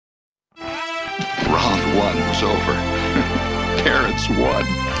Round one was over. Parents won.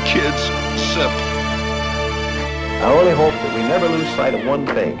 Kids sip. I only hope that we never lose sight of one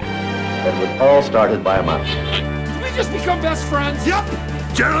thing, that it was all started by a mouse. Did we just become best friends? Yep!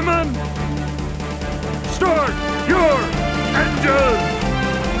 Gentlemen, start your engine!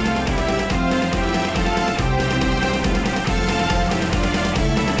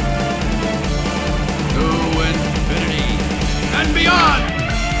 To infinity and beyond!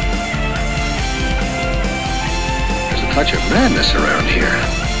 There's a touch of madness around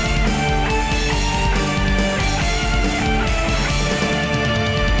here.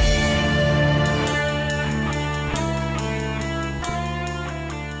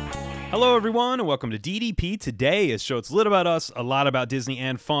 Hello, everyone, and welcome to DDP. Today, a show that's lit about us, a lot about Disney,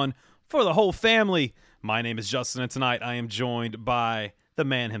 and fun for the whole family. My name is Justin, and tonight I am joined by the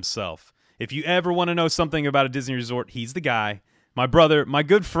man himself. If you ever want to know something about a Disney resort, he's the guy. My brother, my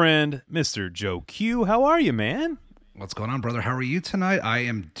good friend, Mr. Joe Q. How are you, man? What's going on, brother? How are you tonight? I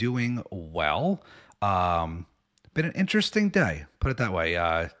am doing well. Been an interesting day, put it that way.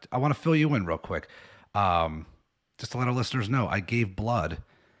 I want to fill you in real quick. Just to let our listeners know, I gave blood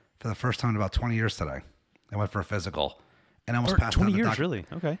for the first time in about 20 years today. I went for a physical, and I almost passed out. 20 years, really?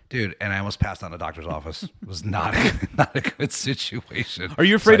 Okay. Dude, and I almost passed out in the doctor's office. It was not a good situation. Are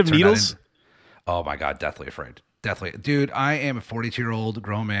you afraid of needles? Oh, my God, deathly afraid. Deathly. Dude, I am a 42-year-old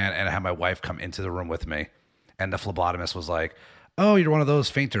grown man, and I had my wife come into the room with me, and the phlebotomist was like, oh, you're one of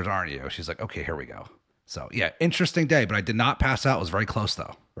those fainters, aren't you? She's like, okay, here we go. So, yeah, interesting day, but I did not pass out. It was very close,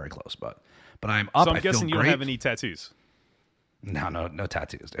 though. Very close, but I'm up. So I'm I feel guessing you great. don't have any tattoos. No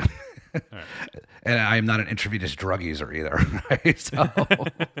tattoos, dude. Right. And I am not an intravenous drug user either, right? So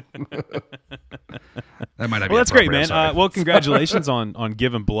that might not be. Well, that's great, man. Well, Congratulations on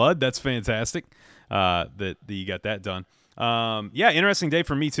giving blood. That's fantastic. That you got that done. Yeah, interesting day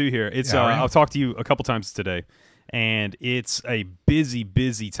for me too. Here, it's. I'll talk to you a couple times today, and it's a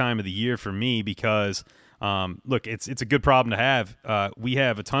busy time of the year for me because, look, it's a good problem to have. We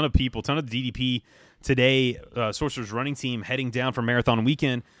have a ton of people, ton of DDP. Today, Sorcerer's running team heading down for Marathon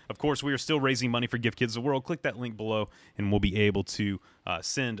Weekend. Of course, we are still raising money for Give Kids the World. Click that link below, and we'll be able to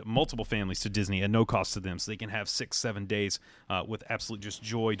send multiple families to Disney at no cost to them so they can have 6-7 days with absolute just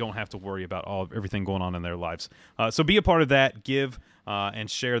joy. Don't have to worry about everything going on in their lives. So be a part of that. Give and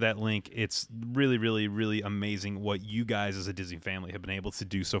share that link. It's really, really, really amazing what you guys as a Disney family have been able to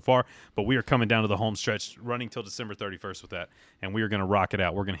do so far. But we are coming down to the home stretch, running till December 31st with that, and we are going to rock it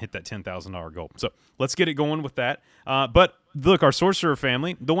out. We're going to hit that $10,000 goal. So let's get it going with that. But look, our Sorcerer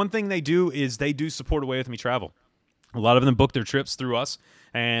family, the one thing they do is they do support Away With Me travel. A lot of them book their trips through us.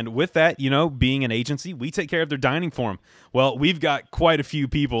 And with that, being an agency, we take care of their dining for them. Well, we've got quite a few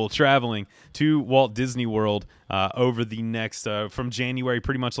people traveling to Walt Disney World over the next, from January,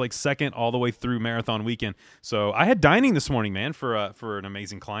 pretty much like 2nd all the way through Marathon Weekend. So I had dining this morning, man, for an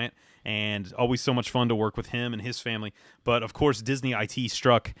amazing client. And always so much fun to work with him and his family. But, of course, Disney IT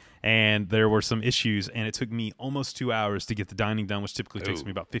struck, and there were some issues, and it took me almost 2 hours to get the dining done, which typically takes me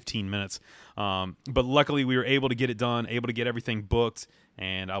about 15 minutes. But luckily, we were able to get it done, able to get everything booked,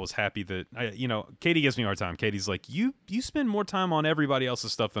 and I was happy that, Katie gives me a hard time. Katie's like, you spend more time on everybody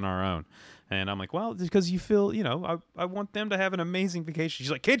else's stuff than our own. And I'm like, well, because you feel, I want them to have an amazing vacation.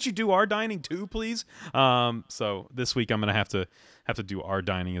 She's like, can't you do our dining too, please? So this week I'm going to have to do our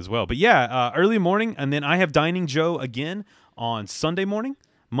dining as well. But yeah, early morning, and then I have Dining Joe again on Sunday morning,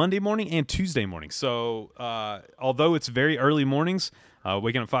 Monday morning, and Tuesday morning. So although it's very early mornings,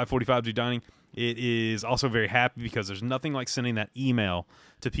 waking up at 5:45 to do dining, it is also very happy because there's nothing like sending that email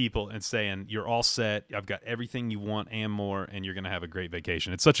to people and saying, you're all set, I've got everything you want and more, and you're going to have a great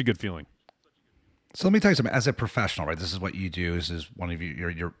vacation. It's such a good feeling. So let me tell you something. As a professional, right? This is what you do. This is one of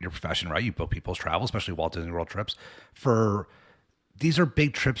your profession, right? You book people's travel, especially Walt Disney World trips. These are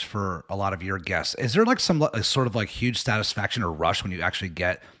big trips for a lot of your guests. Is there like some sort of like huge satisfaction or rush when you actually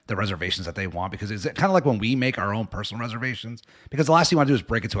get the reservations that they want? Because is it kind of like when we make our own personal reservations? Because the last thing you want to do is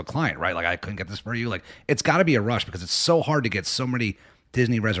break it to a client, right? Like, I couldn't get this for you. Like, it's got to be a rush because it's so hard to get so many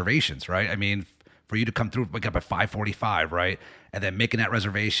Disney reservations, right? I mean, for you to come through, wake up at 5:45, right? And then making that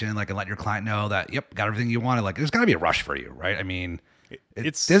reservation, like, and let your client know that, yep, got everything you wanted. Like, there's got to be a rush for you, right? I mean,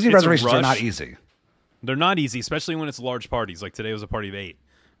 Disney reservations are not easy. They're not easy, especially when it's large parties. Like today was a party of 8.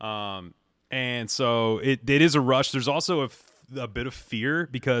 And so it is a rush. There's also a bit of fear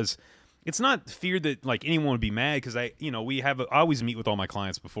because it's not fear that like anyone would be mad because I always meet with all my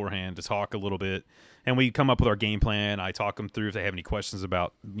clients beforehand to talk a little bit, and we come up with our game plan. I talk them through if they have any questions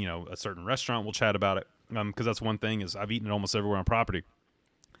about a certain restaurant. We'll chat about it because that's one thing is I've eaten it almost everywhere on property.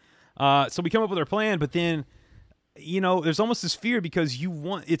 So we come up with our plan, but then there's almost this fear because you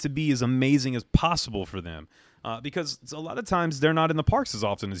want it to be as amazing as possible for them. Because a lot of times they're not in the parks as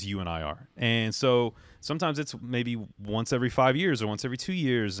often as you and I are. And so sometimes it's maybe once every 5 years or once every 2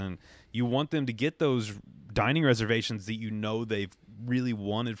 years, and you want them to get those dining reservations that they've really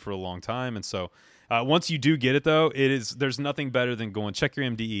wanted for a long time. And so once you do get it, though, there's nothing better than going, check your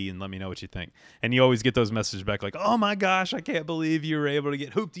MDE and let me know what you think. And you always get those messages back like, oh my gosh, I can't believe you were able to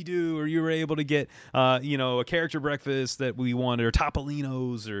get Hoop-de-Doo, or you were able to get a character breakfast that we wanted, or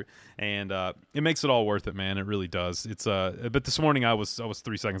Topolino's, and it makes it all worth it, man. It really does. It's but this morning I was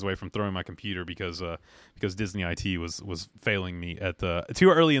 3 seconds away from throwing my computer because Disney IT was failing me at too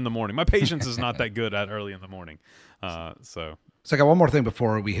early in the morning. My patience is not that good at early in the morning. So I got one more thing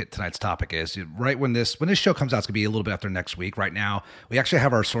before we hit tonight's topic. Is right when this show comes out, it's gonna be a little bit after next week. Right now, we actually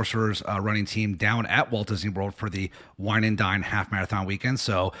have our Sorcerers running team down at Walt Disney World for the Wine and Dine Half Marathon weekend.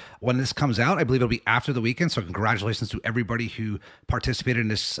 So when this comes out, I believe it'll be after the weekend. So congratulations to everybody who participated in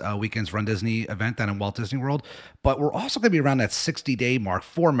this weekend's Run Disney event down in Walt Disney World. But we're also gonna be around that 60-day mark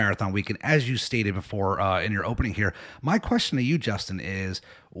for Marathon Weekend, as you stated before in your opening here. My question to you, Justin, is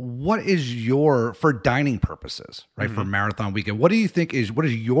what is for dining purposes, right? Mm-hmm. For Marathon Weekend, what do you think what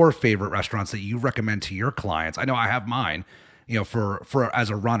is your favorite restaurants that you recommend to your clients? I know I have mine, for as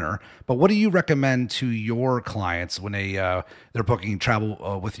a runner, but what do you recommend to your clients when they're booking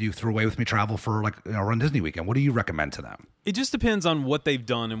travel with you through Away With Me Travel for Run Disney Weekend? What do you recommend to them? It just depends on what they've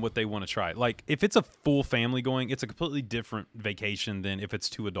done and what they want to try. Like if it's a full family going, it's a completely different vacation than if it's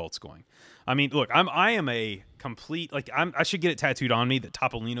 2 adults going. I mean, look, I am a complete, I should get it tattooed on me that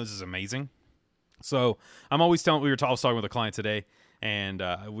Topolino's is amazing. So I'm always telling, I was talking with a client today, and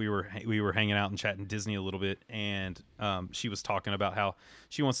we were hanging out and chatting Disney a little bit, and she was talking about how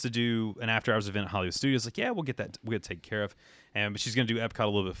she wants to do an after-hours event at Hollywood Studios. Like, yeah, we'll get taken care of, but she's going to do Epcot a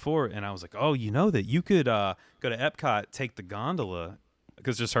little bit before. And I was like, oh, that you could go to Epcot, take the gondola,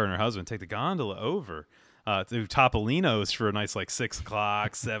 because just her and her husband take the gondola over to Topolino's for a nice 6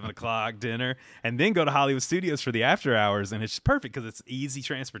 o'clock, 7 o'clock dinner, and then go to Hollywood Studios for the after hours. And it's just perfect because it's easy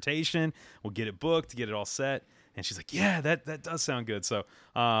transportation. We'll get it booked, get it all set. And she's like, yeah, that does sound good. So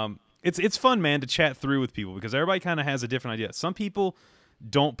it's fun, man, to chat through with people because everybody kind of has a different idea. Some people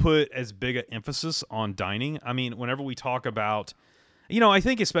don't put as big an emphasis on dining. I mean, whenever we talk about, I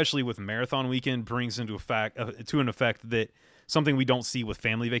think especially with Marathon Weekend brings into an effect that something we don't see with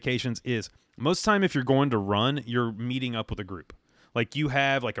family vacations is most time if you're going to run, you're meeting up with a group. Like you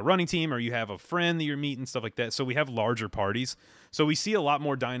have a running team or you have a friend that you're meeting, stuff like that. So we have larger parties. So we see a lot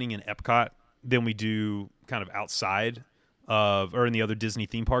more dining in Epcot than we do kind of outside of or in the other Disney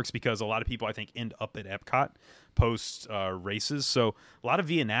theme parks because a lot of people I think end up at Epcot post races. So a lot of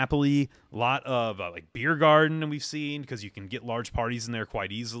Via Napoli, a lot of Beer Garden we've seen because you can get large parties in there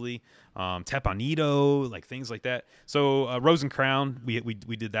quite easily. Tepanito, things like that. So Rose and Crown, we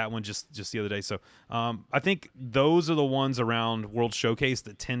did that one just the other day. So I think those are the ones around World Showcase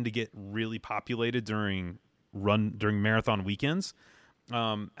that tend to get really populated during marathon weekends.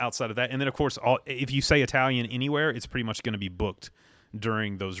 Outside of that, and then of course, if you say Italian anywhere, it's pretty much going to be booked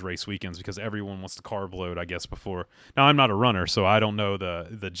during those race weekends because everyone wants to carb load, I guess. Before now, I'm not a runner, so I don't know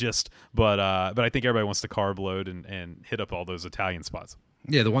the gist, but I think everybody wants to carb load and hit up all those Italian spots.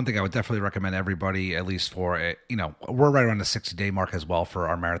 Yeah, the one thing I would definitely recommend everybody, at least for, we're right around the 60-day mark as well for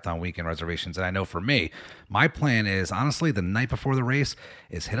our Marathon Weekend reservations. And I know for me, my plan is, honestly, the night before the race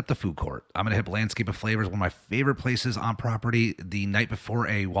is hit up the food court. I'm going to hit Landscape of Flavors, one of my favorite places on property, the night before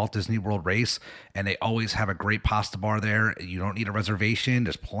a Walt Disney World race. And they always have a great pasta bar there. You don't need a reservation.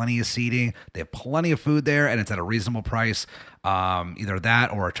 There's plenty of seating. They have plenty of food there, and it's at a reasonable price. Either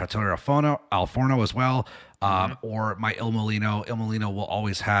that or a Trattoria Al Forno as well. Or my Il Mulino. Il Mulino will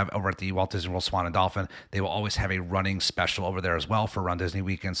always have, over at the Walt Disney World Swan and Dolphin, they will always have a running special over there as well for Run Disney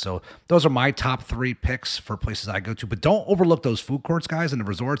Weekend. So those are my top 3 picks for places I go to. But don't overlook those food courts, guys, and the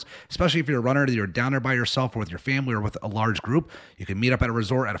resorts, especially if you're a runner that you're down there by yourself or with your family or with a large group. You can meet up at a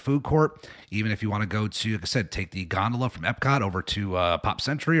resort at a food court. Even if you want to go to, like I said, take the gondola from Epcot over to Pop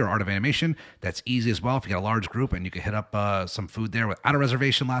Century or Art of Animation. That's easy as well if you got a large group, and you can hit up some food there without a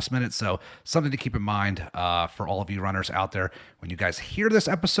reservation last minute. So something to keep in mind for all of you runners out there. When you guys hear this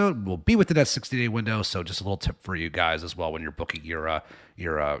episode, we'll be within that 60-day window. So just a little tip for you guys as well when you're booking your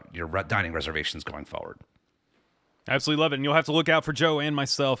dining reservations going forward. Absolutely love it. And you'll have to look out for Joe and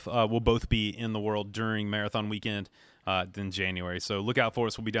myself. We'll both be in the world during Marathon Weekend in January. So look out for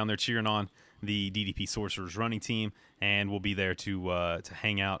us. We'll be down there cheering on the DDP Sorcerers running team, and we'll be there to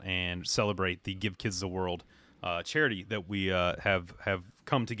hang out and celebrate the Give Kids the World charity that we have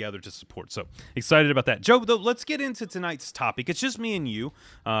come together to support. So excited about that. Joe, though, let's get into tonight's topic. It's just me and you.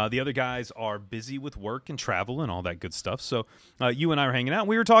 The other guys are busy with work and travel and all that good stuff. So you and I are hanging out.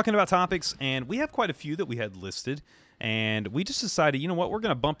 We were talking about topics, and we have quite a few that we had listed. And we just decided, you know what, we're going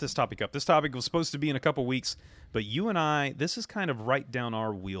to bump this topic up. This topic was supposed to be in a couple weeks, but you and I, this is kind of right down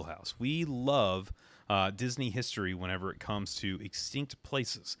our wheelhouse. We love Disney history whenever it comes to extinct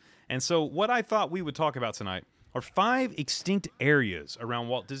places. And so what I thought we would talk about tonight are 5 extinct areas around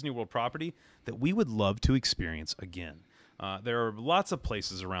Walt Disney World property that we would love to experience again. There are lots of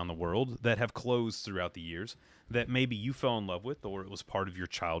places around the world that have closed throughout the years that maybe you fell in love with, or it was part of your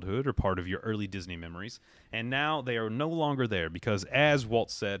childhood or part of your early Disney memories, and now they are no longer there because, as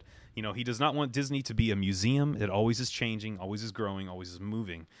Walt said, you know, he does not want Disney to be a museum. It always is changing, always is growing, always is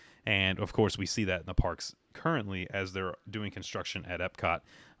moving. And, of course, we see that in the parks currently as they're doing construction at Epcot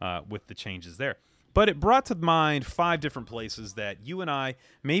with the changes there. But it brought to mind 5 different places that you and I,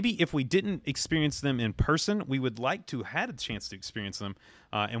 maybe if we didn't experience them in person, we would like to have a chance to experience them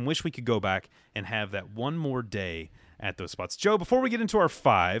and wish we could go back and have that one more day at those spots. Joe, before we get into our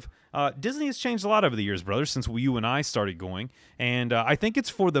 5, Disney has changed a lot over the years, brother, since you and I started going. And I think it's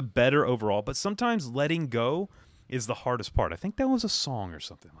for the better overall, but sometimes letting go is the hardest part. I think that was a song or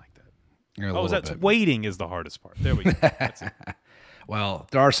something like that. Waiting is the hardest part. There we go. That's it. Well,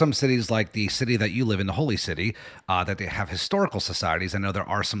 there are some cities like the city that you live in, the Holy City, that they have historical societies. I know there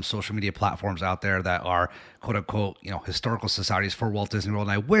are some social media platforms out there that are quote unquote, you know, historical societies for Walt Disney World.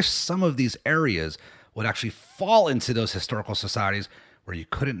 And I wish some of these areas would actually fall into those historical societies where you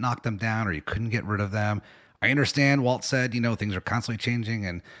couldn't knock them down or you couldn't get rid of them. I understand Walt said, you know, things are constantly changing.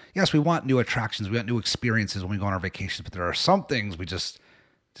 And yes, we want new attractions. We want new experiences when we go on our vacations. But there are some things we just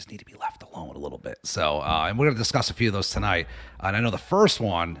need to be left alone a little bit. So, and we're going to discuss a few of those tonight. And I know the first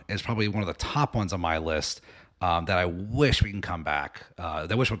one is probably one of the top ones on my list that I wish we can come back.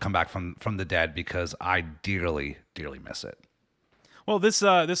 That I wish would come back from the dead because I dearly, dearly miss it. Well, this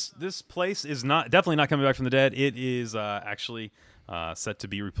place is definitely not coming back from the dead. It is actually set to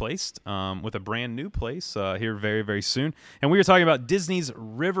be replaced with a brand new place here very, very soon. And we were talking about Disney's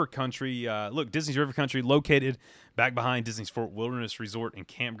River Country. Look, Disney's River Country, located back behind Disney's Fort Wilderness Resort and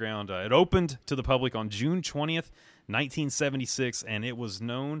Campground. It opened to the public on June 20th, 1976, and it was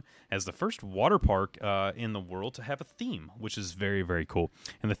known as the first water park in the world to have a theme, which is very, very cool.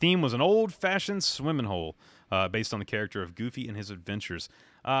 And the theme was an old-fashioned swimming hole based on the character of Goofy and his adventures.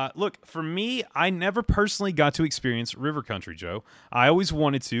 Look, for me, I never personally got to experience River Country, Joe. I always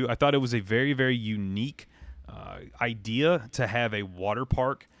wanted to. I thought it was a very, very unique idea to have a water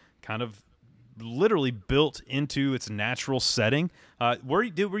park kind of literally built into its natural setting. Were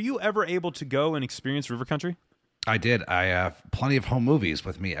you ever able to go and experience River Country? I did. I have plenty of home movies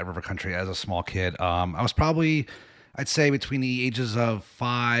with me at River Country as a small kid. I was probably, I'd say, between the ages of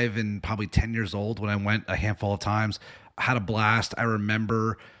 5 and probably 10 years old when I went a handful of times. I had a blast. I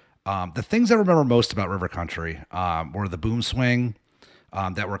remember the things I remember most about River Country were the boom swing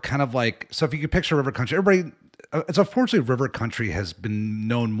that were kind of like, so if you could picture River Country, everybody, it's unfortunately River Country has been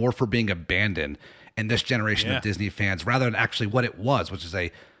known more for being abandoned in this generation of Disney fans rather than actually what it was, which is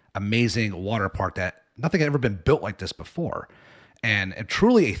a amazing water park that nothing had ever been built like this before. And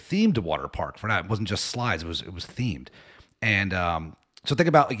truly a themed water park for that. It wasn't just slides. It was themed. And so think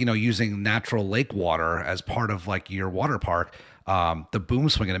about, like, you know, using natural lake water as part of like your water park, the boom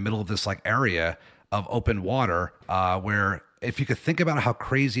swing in the middle of this like area of open water where if you could think about how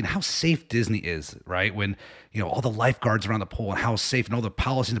crazy and how safe Disney is, right? When, you know, all the lifeguards around the pool and how safe and all the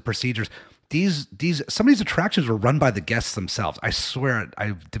policies and the procedures, some of these attractions were run by the guests themselves. I swear,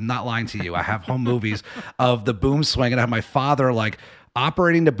 I'm not lying to you. I have home movies of the boom swing, and I have my father like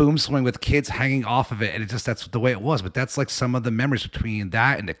operating the boom swing with kids hanging off of it, and that's the way it was. But that's like some of the memories between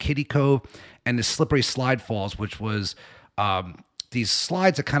that and the Kiddie Cove and the Slippery Slide Falls, which was these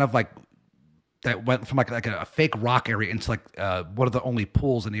slides that kind of like that went from like a fake rock area into like one of the only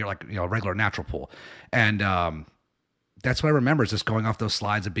pools in the like, you know, a regular natural pool, and that's what I remember is just going off those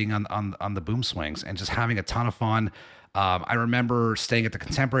slides and being on the boom swings and just having a ton of fun. I remember staying at the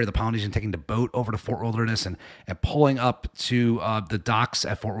Contemporary, the Polynesian, taking the boat over to Fort Wilderness and pulling up to the docks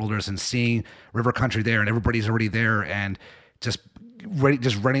at Fort Wilderness and seeing River Country there, and everybody's already there and just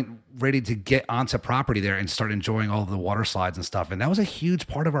ready to get onto property there and start enjoying all of the water slides and stuff. And that was a huge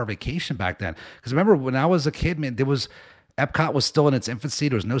part of our vacation back then. Because remember when I was a kid, man, Epcot was still in its infancy.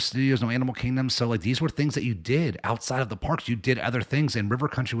 There was no studios, no Animal Kingdom. So like these were things that you did outside of the parks. You did other things, and River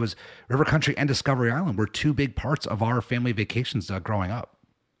Country and Discovery Island were two big parts of our family vacations growing up.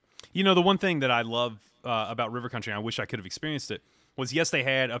 You know, the one thing that I love about River Country, and I wish I could have experienced it, was, yes, they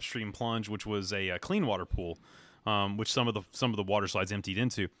had Upstream Plunge, which was a clean water pool, which some of the water slides emptied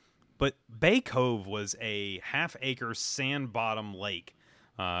into. But Bay Cove was a half-acre sand bottom lake,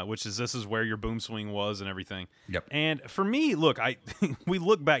 this is where your boom swing was and everything. Yep. And for me, look, we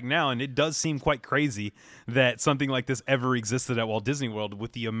look back now, and it does seem quite crazy that something like this ever existed at Walt Disney World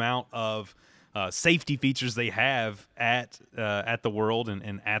with the amount of safety features they have at the World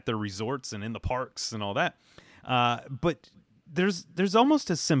and at their resorts and in the parks and all that. But there's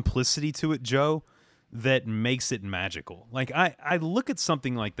almost a simplicity to it, Joe, that makes it magical. Like I look at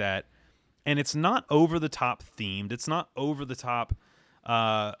something like that, and it's not over the top themed. It's not over the top,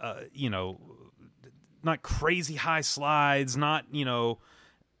 not crazy high slides. Not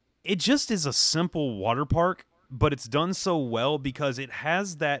it just is a simple water park, but it's done so well because it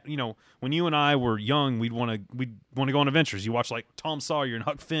has that. When you and I were young, we'd want to go on adventures. You watch like Tom Sawyer and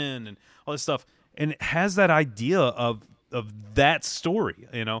Huck Finn and all this stuff, and it has that idea of that story,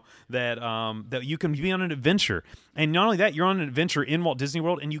 that you can be on an adventure. And not only that, you're on an adventure in Walt Disney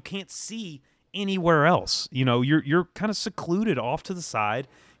World and you can't see anywhere else. You're kind of secluded off to the side.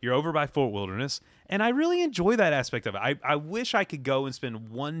 You're over by Fort Wilderness. And I really enjoy that aspect of it. I wish I could go and spend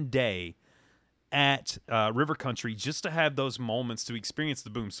one day at River Country just to have those moments to experience the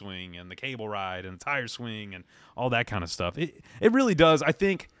boom swing and the cable ride and the tire swing and all that kind of stuff. It really does. I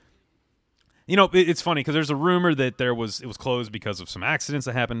think... it's funny because there's a rumor that it was closed because of some accidents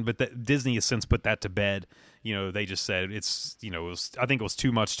that happened, but that Disney has since put that to bed. They just said it's, I think it was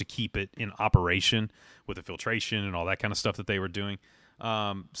too much to keep it in operation with the filtration and all that kind of stuff that they were doing.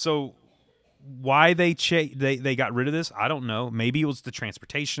 So why they got rid of this, I don't know. Maybe it was the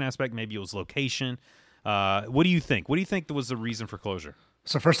transportation aspect. Maybe it was location. What do you think? What do you think was the reason for closure?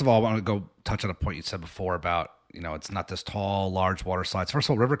 So first of all, I want to go touch on a point you said before about, it's not this tall, large water slides. First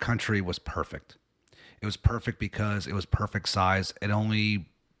of all, River Country was perfect. It was perfect because it was perfect size. The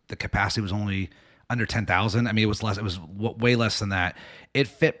capacity was only under 10,000. I mean, it was less. It was way less than that. It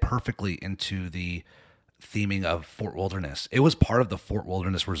fit perfectly into the theming of Fort Wilderness. It was part of the Fort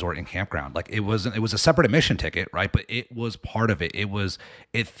Wilderness Resort and Campground. Like it was a separate admission ticket, right? But it was part of it. It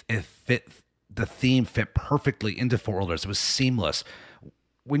fit, the theme fit perfectly into Fort Wilderness. It was seamless.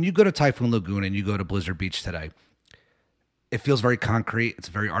 When you go to Typhoon Lagoon and you go to Blizzard Beach today, it feels very concrete. It's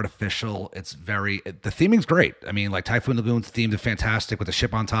very artificial. The theming's great. I mean, like Typhoon Lagoon's themed fantastic with the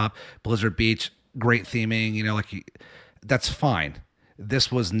ship on top. Blizzard Beach, great theming. That's fine.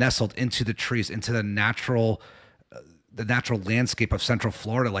 This was nestled into the trees, into the natural landscape of Central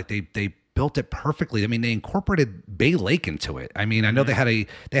Florida. Like they built it perfectly. I mean, they incorporated Bay Lake into it. I mean, I know they had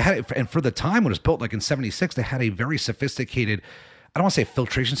and for the time when it was built, like in '76, they had a very sophisticated, I don't want to say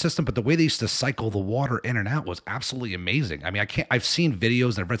filtration system, but the way they used to cycle the water in and out was absolutely amazing. I mean, I've seen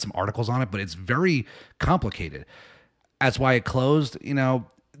videos and I've read some articles on it, but it's very complicated. That's why it closed.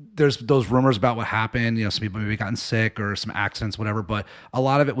 There's those rumors about what happened. Some people maybe gotten sick or some accidents, whatever, but a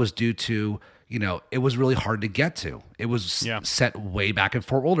lot of it was due to, it was really hard to get to. It was set way back in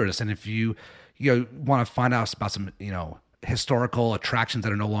Fort Wilderness. And if you want to find out about some, historical attractions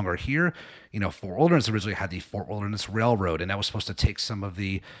that are no longer here, Fort Wilderness originally had the Fort Wilderness Railroad, and that was supposed to take some of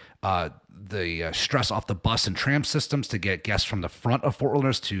the stress off the bus and tram systems to get guests from the front of Fort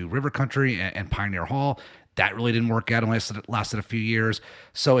Wilderness to River Country and Pioneer Hall. That really didn't work out. It lasted a few years.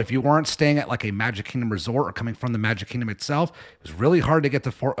 So if you weren't staying at like a Magic Kingdom resort or coming from the Magic Kingdom itself, it was really hard to get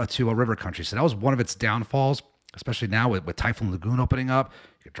to a River Country. So that was one of its downfalls, especially now with Typhoon Lagoon opening up.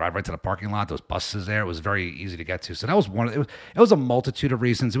 You could drive right to the parking lot. Those buses there, it was very easy to get to. So that was it was a multitude of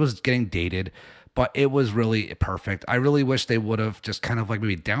reasons. It was getting dated, but it was really perfect. I really wish they would have just kind of like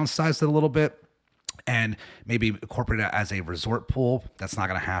maybe downsized it a little bit and maybe incorporate it as a resort pool. That's not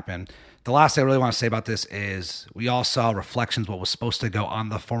going to happen. The last thing I really want to say about this is we all saw Reflections, what was supposed to go on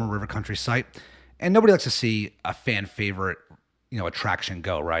the former River Country site, and nobody likes to see a fan favorite, attraction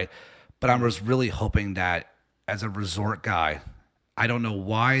go, right? But I was really hoping that as a resort guy, I don't know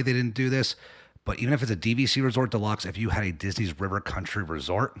why they didn't do this, but even if it's a DVC Resort Deluxe, if you had a Disney's River Country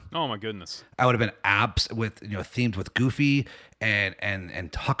Resort, oh my goodness, I would have been themed with Goofy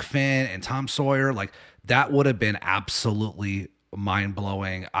and Huck Finn and Tom Sawyer. Like that would have been absolutely mind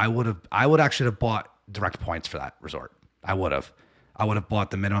blowing. I would actually have bought direct points for that resort. I would have bought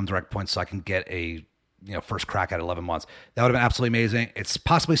the minimum direct points so I can get a first crack at 11 months. That would have been absolutely amazing. It's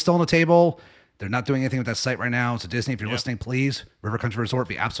possibly still on the table. They're not doing anything with that site right now. So Disney, if you're listening, please, River Country Resort,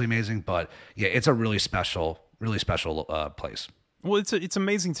 be absolutely amazing. But yeah, it's a really special place. Well, it's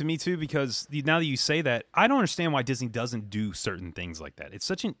amazing to me too, because now that you say that, I don't understand why Disney doesn't do certain things like that. It's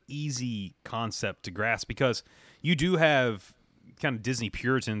such an easy concept to grasp because you do have kind of Disney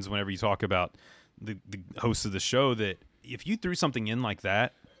Puritans whenever you talk about the hosts of the show that if you threw something in like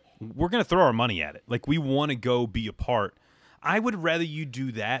that, we're going to throw our money at it. Like, we want to go be a part. I would rather you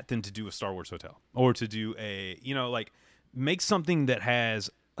do that than to do a Star Wars hotel or to do a, like, make something that has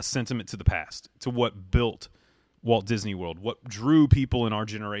a sentiment to the past, to what built Walt Disney World, what drew people in our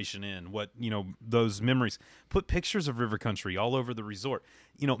generation in, what, those memories. Put pictures of River Country all over the resort.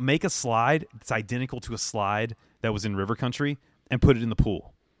 Make a slide that's identical to a slide that was in River Country and put it in the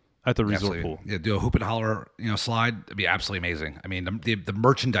pool at the resort pool. Yeah, do a hoop and holler, slide. It'd be absolutely amazing. I mean, the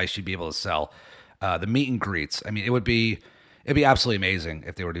merchandise you'd be able to sell, the meet and greets. I mean, it'd be absolutely amazing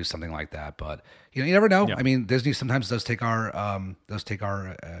if they were to do something like that. But you never know. Yeah. I mean, Disney sometimes does take our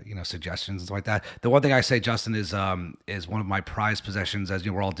suggestions and stuff like that. The one thing I say, Justin, is one of my prized possessions. As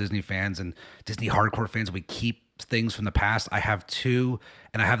we're all Disney fans and Disney hardcore fans, we keep things from the past. I have 2,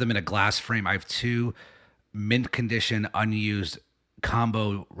 and I have them in a glass frame. I have 2 mint condition, unused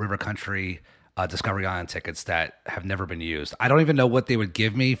combo River Country Discovery Island tickets that have never been used. I don't even know what they would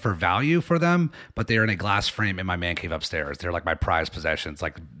give me for value for them, but they're in a glass frame in my man cave upstairs. They're like my prized possessions.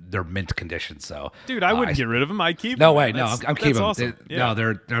 Like, they're mint condition. So, dude, I wouldn't get rid of them. I'd keep them. No way. No, I'm keeping them. Awesome. No,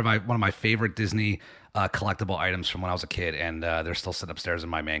 they're one of my favorite Disney collectible items from when I was a kid, and they're still sitting upstairs in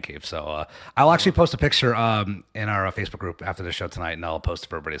my man cave. So I'll actually post a picture in our Facebook group after the show tonight, and I'll post it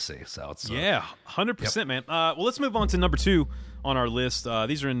for everybody to see. So it's 100%, man. Well, let's move on to number 2 on our list.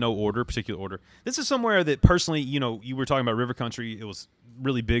 These are in no particular order. This is somewhere that personally, you were talking about River Country. It was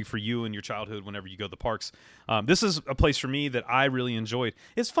really big for you in your childhood whenever you go to the parks. This is a place for me that I really enjoyed.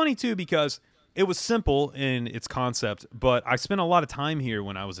 It's funny too because it was simple in its concept, but I spent a lot of time here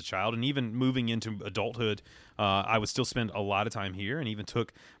when I was a child, and even moving into adulthood, I would still spend a lot of time here, and even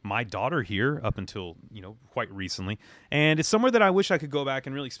took my daughter here up until quite recently. And it's somewhere that I wish I could go back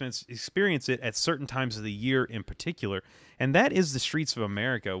and really experience it at certain times of the year in particular, and that is the Streets of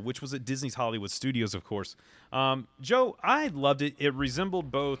America, which was at Disney's Hollywood Studios, of course. Joe, I loved it. It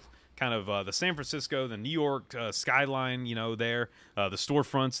resembled both kind of the San Francisco, the New York skyline, there, the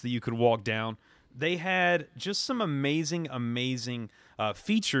storefronts that you could walk down. They had just some amazing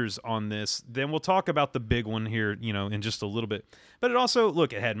features on this. Then we'll talk about the big one here, in just a little bit. But it also,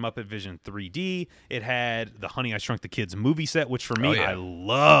 it had Muppet Vision 3D. It had the Honey, I Shrunk the Kids movie set, which for me, I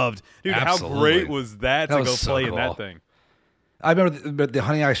loved. Dude, Absolutely. How great was that to go play in that thing? I remember the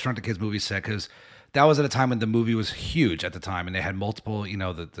Honey, I Shrunk the Kids movie set because that was at a time when the movie was huge at the time, and they had multiple,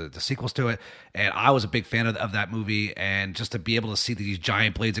 the sequels to it. And I was a big fan of that movie, and just to be able to see these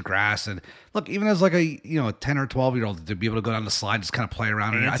giant blades of grass, and look, even as like a 10 or 12-year-old, to be able to go down the slide, just kind of play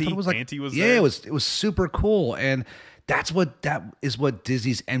around. And I thought it was like, Auntie was there. It was super cool, and that is what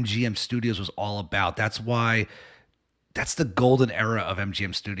Disney's MGM Studios was all about. That's the golden era of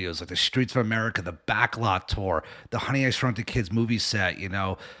MGM Studios, like the Streets of America, the Backlot Tour, the Honey, I Shrunk the Kids movie set,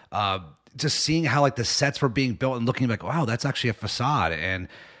 just seeing how like the sets were being built and looking like, wow, that's actually a facade. And,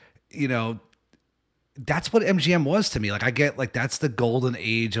 that's what MGM was to me. Like, I get like, that's the golden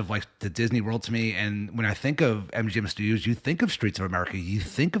age of like the Disney World to me. And when I think of MGM Studios, you think of Streets of America, you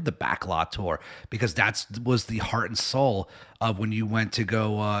think of the Backlot Tour, because was the heart and soul of when you went to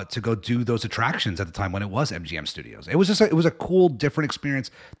go do those attractions at the time when it was MGM Studios. It was it was a cool, different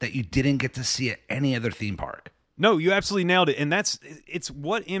experience that you didn't get to see at any other theme park. No, you absolutely nailed it. And it's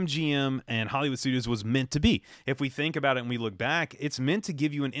what MGM and Hollywood Studios was meant to be. If we think about it and we look back, it's meant to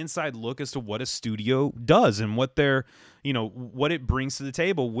give you an inside look as to what a studio does and what what it brings to the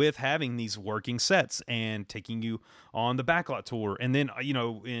table with having these working sets and taking you on the Backlot Tour. And then,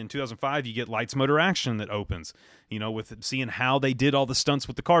 in 2005, you get Lights, Motor, Action that opens, with seeing how they did all the stunts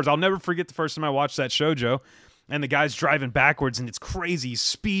with the cars. I'll never forget the first time I watched that show, Joe, and the guy's driving backwards and it's crazy, he's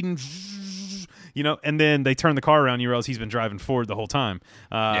speeding, and then they turn the car around and you realize he's been driving forward the whole time.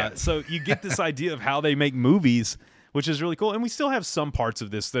 So you get this idea of how they make movies, which is really cool. And we still have some parts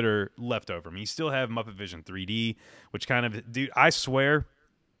of this that are left over. I mean, you still have Muppet Vision 3D, which kind of, dude, I swear,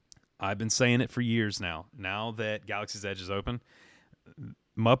 I've been saying it for years now. Now that Galaxy's Edge is open,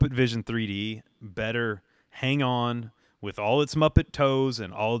 Muppet Vision 3D better hang on with all its Muppet toes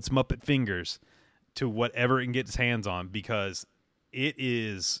and all its Muppet fingers to whatever it can get its hands on, because it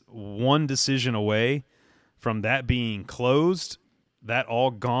is one decision away from that being closed, that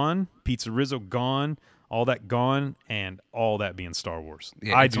all gone, Pizza Rizzo gone, all that gone, and all that being Star Wars.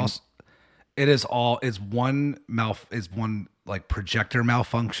 Yeah, it's one like projector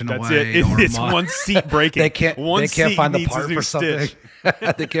malfunction That's away. It's one seat breaking. They can't find the part for something.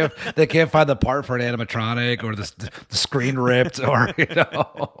 they can't find the part for an animatronic, or the screen ripped, or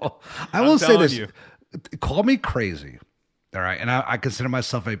I will say this. Call me crazy. All right. And I consider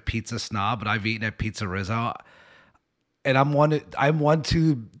myself a pizza snob, but I've eaten at Pizza Rizzo. And I'm one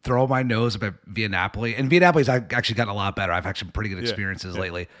to throw my nose up at Via Napoli. And Via Napoli's actually gotten a lot better. I've had some pretty good experiences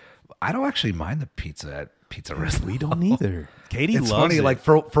lately. I don't actually mind the pizza at Pizza Rizzo. We don't either. Katie It's loves funny, it. like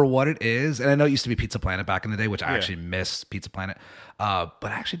for what it is, and I know it used to be Pizza Planet back in the day, which I actually miss Pizza Planet. But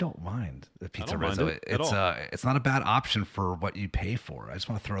I actually don't mind the Pizza don't mind Rizzo. it at all. It's not a bad option for what you pay for. I just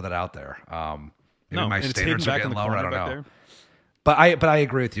want to throw that out there. Maybe my and it's standards hidden are back in getting the lower. I corner don't back know. there. But I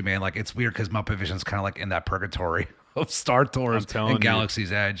agree with you, man. Like, it's weird because Muppet Vision's kind of like in that purgatory of Star Tours telling and you.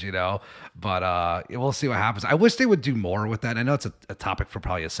 Galaxy's Edge, you know. But we'll see what happens. I wish they would do more with that. I know it's a topic for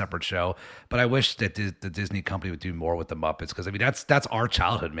probably a separate show, but I wish that the Disney company would do more with the Muppets, because I mean that's our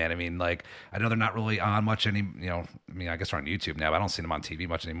childhood, man. I mean, like, I know they're not really on much I mean, I guess they're on YouTube now. I don't see them on TV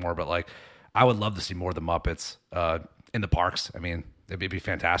much anymore, but like, I would love to see more of the Muppets in the parks. I mean, it'd be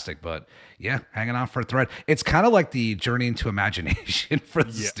fantastic. But yeah, hanging on for a thread. It's kind of like the journey into imagination for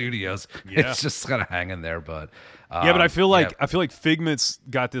the studios. Yeah. It's just kind of hanging there. But But I feel like Figment's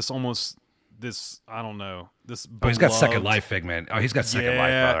got this almost this, I don't know, this. Oh, he's got beloved- Second Life, Figment. Oh, he's got Second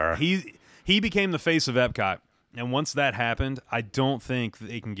Life, brother. He became the face of Epcot, and once that happened, I don't think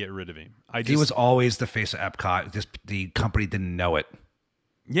they can get rid of him. He was always the face of Epcot. Just the company didn't know it.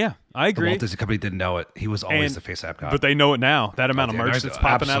 Yeah, I The agree. Walt Disney Company didn't know it. He was always And- the face of Epcot. But they know it now. That amount of dude, merch they- that's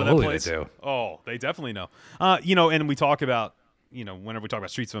popping out of that absolutely place. they do. Oh, they definitely know. And we talk about, whenever we talk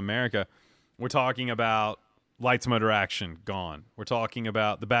about Streets of America, we're talking about Lights Motor Action, gone. We're talking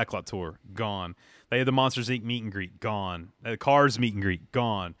about the Backlot Tour, gone. They had the Monsters Inc. meet and greet, gone. They had the Cars meet and greet,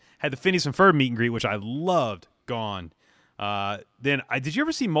 gone. Had the Phineas and Ferb meet and greet, which I loved, gone. Then did you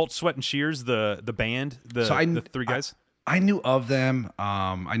ever see Mulch, Sweat, and Shears, the band, the three guys? I knew of them.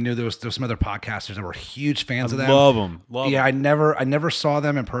 I knew there was some other podcasters that were huge fans of them. Love them. Yeah, I never saw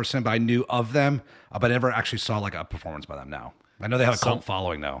them in person, but I knew of them. But I never actually saw like a performance by them. Now I know they have a cult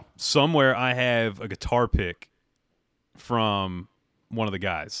following though. Somewhere I have a guitar pick from one of the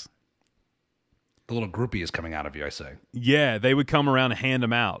guys. The little groupie is coming out of you, I say. Yeah, they would come around and hand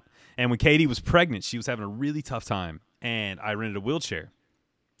them out. And when Katie was pregnant, she was having a really tough time, and I rented a wheelchair,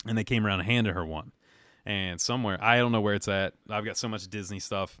 and they came around and handed her one. And somewhere, I don't know where it's at. I've got so much Disney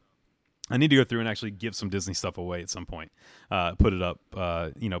stuff. I need to go through and actually give some Disney stuff away at some point. Put it up,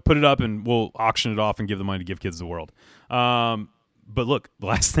 and we'll auction it off and give the money to Give Kids the World. But look, the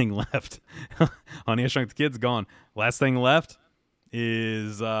last thing left, Honey, I Shrunk the Kids, gone. Last thing left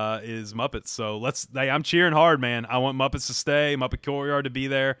is Muppets. So I'm cheering hard, man. I want Muppets to stay, Muppet Courtyard to be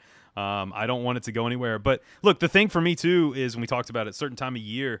there. I don't want it to go anywhere. But look, the thing for me too is when we talked about it, certain time of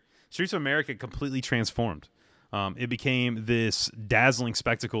year, Streets of America completely transformed. It became this dazzling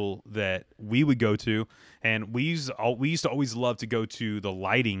spectacle that we would go to, and we used to always love to go to the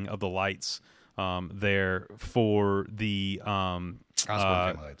lighting of the lights there for the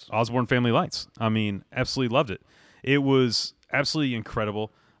Osborne Family Lights. I mean, absolutely loved it. It was absolutely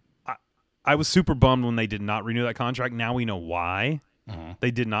incredible. I was super bummed when they did not renew that contract. Now we know why.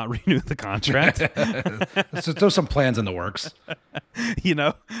 They did not renew the contract. So there's some plans in the works.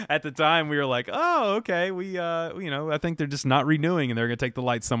 At the time we were like, oh, okay, I think they're just not renewing and they're going to take the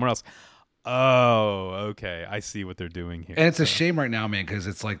lights somewhere else. Oh, okay. I see what they're doing here. And it's a shame right now, man, because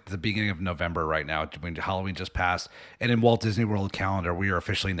it's like the beginning of November right now when Halloween just passed. And in Walt Disney World calendar, we are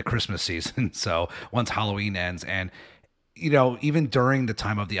officially in the Christmas season. So once Halloween ends, and even during the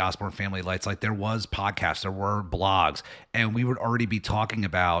time of the Osborne Family Lights, like there was podcasts, there were blogs, and we would already be talking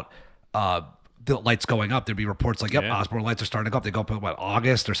about the lights going up. There'd be reports like, Osborne lights are starting to go up. They go up in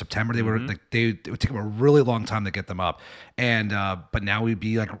August or September. They were like, it would take them a really long time to get them up. And but now we'd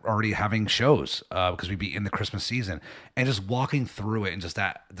be like already having shows because we'd be in the Christmas season, and just walking through it and just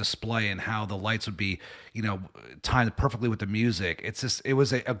that display and how the lights would be, timed perfectly with the music. It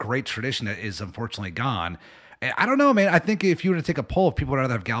was a great tradition that is unfortunately gone. I don't know, man. I think if you were to take a poll of people would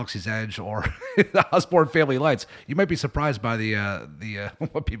rather have Galaxy's Edge or the Osborne Family Lights, you might be surprised by the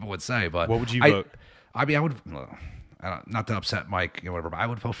what people would say. But what would you vote? I mean, I would not to upset Mike, whatever. But I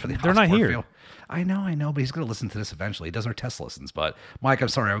would vote for the. They're Osborne not here. Family. I know, but he's going to listen to this eventually. He does our test listens. But Mike, I'm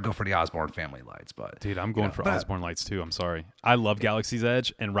sorry, I would go for the Osborne Family Lights. But dude, I'm going for Osborne Lights too. I'm sorry. I love Galaxy's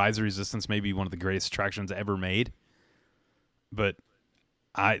Edge, and Rise of Resistance may be one of the greatest attractions ever made. But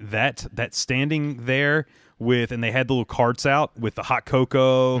that standing there. And they had the little carts out with the hot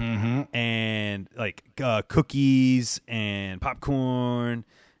cocoa and like cookies and popcorn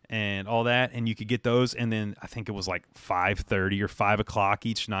and all that, and you could get those. And then I think it was like 5:30 or 5 o'clock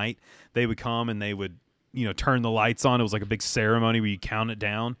each night. They would come and they would turn the lights on. It was like a big ceremony where you count it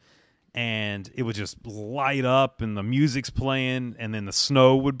down, and it would just light up, and the music's playing, and then the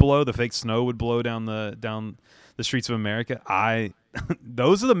snow would blow. The fake snow would blow down the streets of America.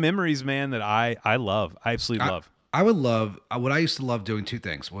 Those are the memories, man, that I love. I absolutely love. I would love what I used to love doing two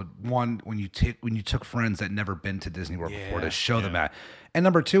things. One, when you took friends that never been to Disney World before to show them that, and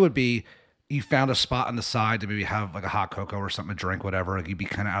number two would be you found a spot on the side to maybe have like a hot cocoa or something to drink, whatever. Like you'd be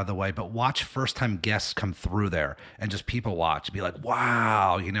kind of out of the way, but watch first time guests come through there and just people watch, be like,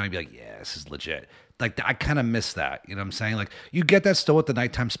 wow, you'd be like, yeah, this is legit. Like I kind of miss that. You know what I'm saying? Like you get that still with the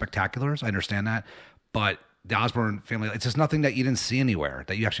nighttime spectaculars. I understand that, but the Osborne family, it's just nothing that you didn't see anywhere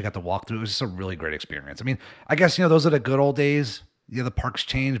that you actually got to walk through. It was just a really great experience. I mean, I guess, those are the good old days. The parks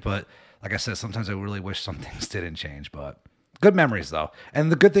changed, but like I said, sometimes I really wish some things didn't change, but good memories though.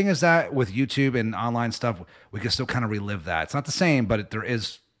 And the good thing is that with YouTube and online stuff, we can still kind of relive that. It's not the same, but there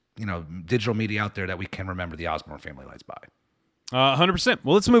is, digital media out there that we can remember the Osborne family lights by. 100%.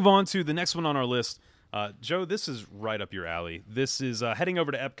 Well, let's move on to the next one on our list. Joe, this is right up your alley. This is heading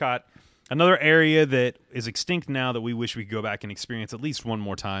over to Epcot, another area that is extinct now that we wish we could go back and experience at least one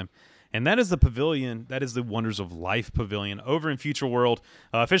more time. And that is the pavilion. That is the Wonders of Life Pavilion over in Future World.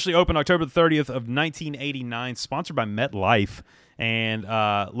 Officially opened October 30th of 1989, sponsored by MetLife. And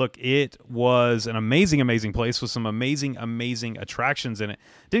look, it was an amazing, amazing place with some amazing, amazing attractions in it.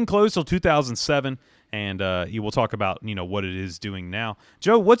 Didn't close till 2007. And you will talk about what it is doing now.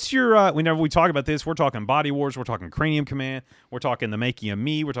 Joe, what's your? Whenever we talk about this, we're talking Body Wars, we're talking Cranium Command, we're talking The Making of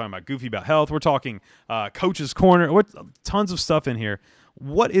Me, we're talking about Goofy About Health, we're talking Coach's Corner, tons of stuff in here.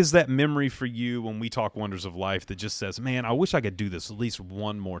 What is that memory for you when we talk Wonders of Life that just says, man, I wish I could do this at least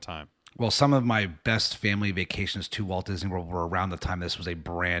one more time? Well, some of my best family vacations to Walt Disney World were around the time this was a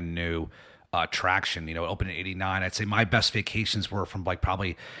brand new attraction. It opened in 89. I'd say my best vacations were from like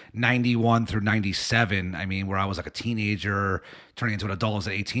probably 91 through 97. I mean, where I was like a teenager turning into an adult as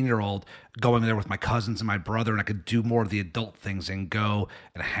an 18-year-old, going there with my cousins and my brother, and I could do more of the adult things and go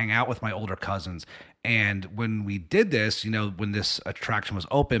and hang out with my older cousins. And when we did this, when this attraction was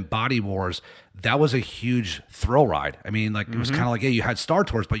open, Body Wars, that was a huge thrill ride. I mean, like it was kind of like, you had Star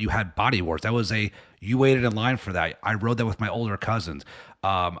Tours, but you had Body Wars. That was you waited in line for that. I rode that with my older cousins.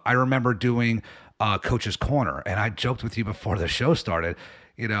 I remember doing Coach's Corner, and I joked with you before the show started.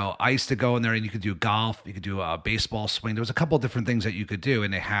 I used to go in there and you could do golf, you could do a baseball swing. There was a couple of different things that you could do,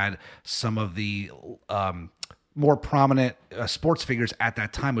 and they had some of the more prominent sports figures at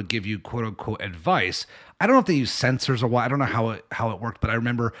that time would give you quote unquote advice. I don't know if they use sensors or what. I don't know how it worked, but I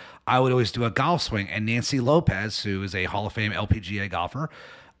remember I would always do a golf swing, and Nancy Lopez, who is a Hall of Fame LPGA golfer,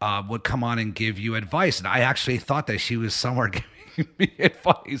 would come on and give you advice. And I actually thought that she was somewhere giving me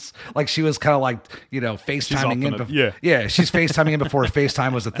advice. Like she was kind of like, FaceTiming in. Yeah, she's FaceTiming in before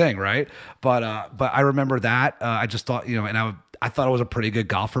FaceTime was a thing, right? But I remember that. I just thought, and I thought I was a pretty good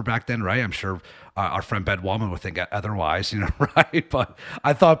golfer back then, right? I'm sure our friend Ben Wallman would think otherwise, right? But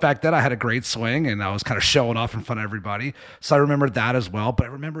I thought back then I had a great swing and I was kind of showing off in front of everybody. So I remember that as well. But I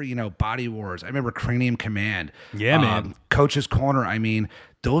remember, Body Wars. I remember Cranium Command. Yeah, man. Coach's Corner. I mean,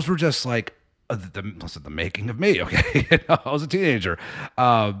 those were just like the making of me. Okay. I was a teenager.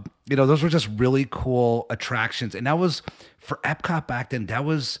 Those were just really cool attractions. And that was for Epcot back then. That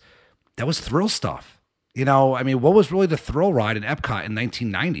was thrill stuff. I mean, what was really the thrill ride in Epcot in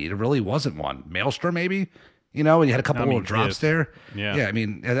 1990? It really wasn't one. Maelstrom, maybe, and you had a couple little drops there. Yeah. I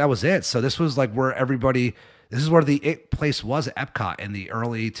mean, that was it. So this was like where this is where the it place was at Epcot in the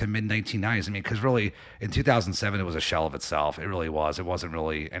early to mid 1990s. I mean, because really in 2007, it was a shell of itself. It really was. It wasn't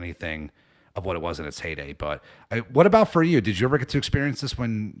really anything of what it was in its heyday. But what about for you? Did you ever get to experience this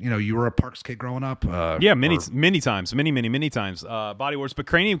when you were a parks kid growing up? Many times, many times. Body Wars, but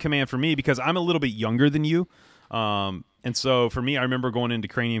Cranium Command for me, because I'm a little bit younger than you, and so for me, I remember going into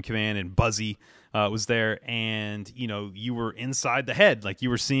Cranium Command and Buzzy was there, and you were inside the head, like you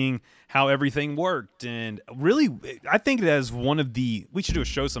were seeing how everything worked, and really, I think that is one of we should do a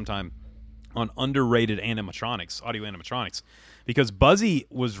show sometime on underrated animatronics, audio animatronics. Because Buzzy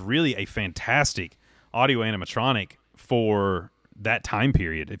was really a fantastic audio animatronic for that time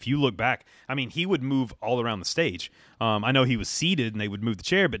period. If you look back, I mean, he would move all around the stage. I know he was seated and they would move the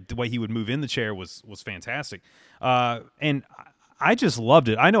chair, but the way he would move in the chair was fantastic. And I just loved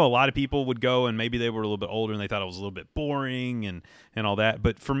it. I know a lot of people would go and maybe they were a little bit older and they thought it was a little bit boring and all that.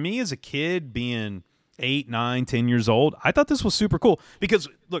 But for me as a kid, being 8, 9, 10 years old, I thought this was super cool. Because,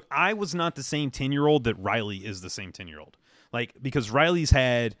 look, I was not the same 10-year-old that Riley is the same 10-year-old. Like, because Riley's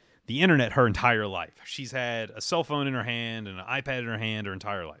had the internet her entire life. She's had a cell phone in her hand and an iPad in her hand her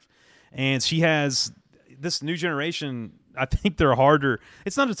entire life. And she has this new generation, I think they're harder.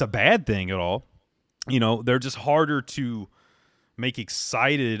 It's not just a bad thing at all. They're just harder to make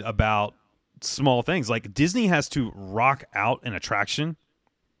excited about small things. Like, Disney has to rock out an attraction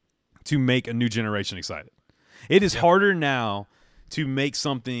to make a new generation excited. It is harder now to make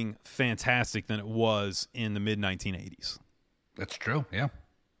something fantastic than it was in the mid-1980s. That's true, yeah.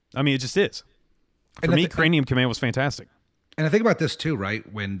 I mean, it just is. For me, Cranium Command was fantastic. And I think about this too,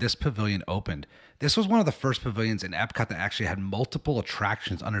 right? When this pavilion opened, this was one of the first pavilions in Epcot that actually had multiple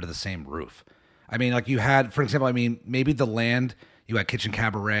attractions under the same roof. I mean, like you had, for example, maybe the Land, you had Kitchen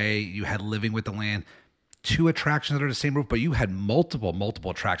Cabaret, you had Living with the Land, 2 attractions under the same roof, but you had multiple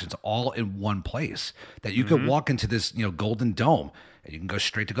attractions all in one place that you could walk into this, Golden Dome. And you can go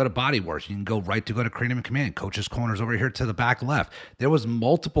straight to Body Wars. You can go right to Cranium Command. Coach's Corners over here to the back left. There was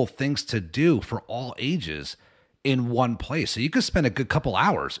multiple things to do for all ages in one place. So you could spend a good couple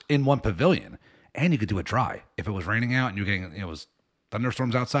hours in one pavilion, and you could do it dry. If it was raining out and you're getting, it was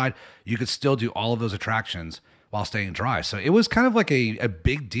thunderstorms outside, you could still do all of those attractions while staying dry. So it was kind of like a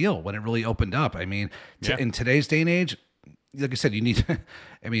big deal when it really opened up. I mean, in today's day and age, like I said, you need.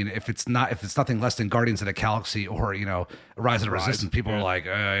 If it's nothing less than Guardians of the Galaxy or Rise of the Resistance, people are like,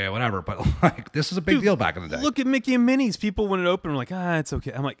 yeah, whatever. But like, this was a big deal back in the day. Look at Mickey and Minnie's. People when it opened were like, it's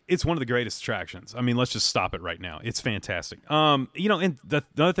okay. I'm like, it's one of the greatest attractions. I mean, let's just stop it right now. It's fantastic. And the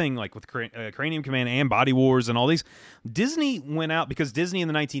other thing, like with Cranium Command and Body Wars and all these, Disney went out because Disney in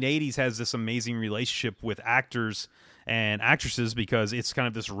the 1980s has this amazing relationship with actors and actresses because it's kind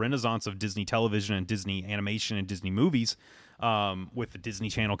of this renaissance of Disney television and Disney animation and Disney movies. With the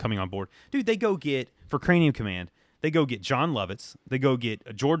Disney Channel coming on board. Dude, they go get, for Cranium Command, they go get John Lovitz, they go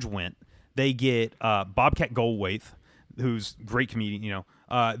get George Wendt, they get Bobcat Goldthwait, who's a great comedian,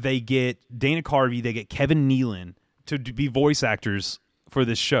 they get Dana Carvey, they get Kevin Nealon to be voice actors for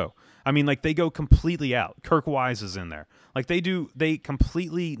this show. I mean, like, they go completely out. Kirk Wise is in there. Like, they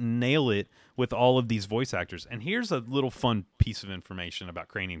completely nail it with all of these voice actors. And here's a little fun piece of information about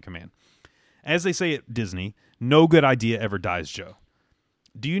Cranium Command. As they say at Disney, no good idea ever dies, Joe.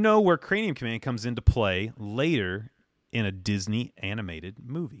 Do you know where Cranium Command comes into play later in a Disney animated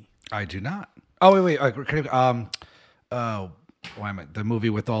movie? I do not. Oh, wait. Why am I? The movie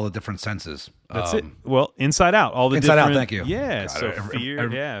with all the different senses. That's it. Well, Inside Out. All the Inside different, Out. Thank you. Yeah. So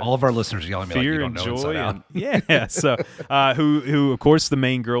fear. Yeah. All of our listeners yelling at me fear like you don't know joy Inside Out. Yeah. So who of course the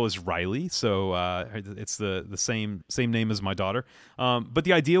main girl is Riley. So it's the same name as my daughter. But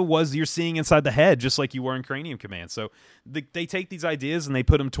the idea was you're seeing inside the head just like you were in Cranium Command. So they take these ideas and they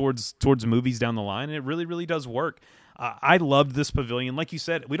put them towards movies down the line, and it really really does work. I loved this pavilion. Like you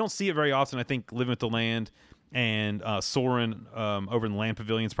said, we don't see it very often. I think Living with the Land and Soarin' over in the Land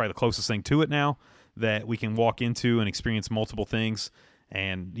Pavilion is probably the closest thing to it now that we can walk into and experience multiple things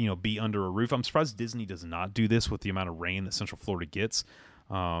and be under a roof. I'm surprised Disney does not do this with the amount of rain that Central Florida gets.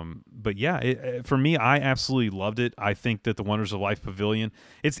 But yeah, for me, I absolutely loved it. I think that the Wonders of Life Pavilion,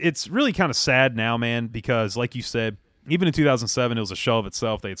 it's really kind of sad now, man, because like you said, even in 2007, it was a shell of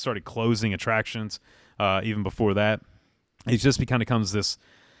itself. They had started closing attractions even before that. It just becomes this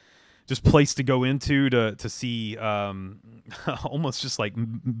just place to go into to see almost just like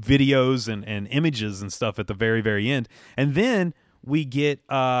videos and images and stuff at the very, very end. And then we get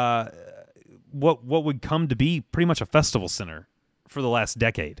what would come to be pretty much a festival center for the last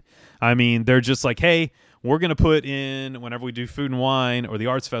decade. I mean, they're just like, hey, we're going to put in, whenever we do Food and Wine or the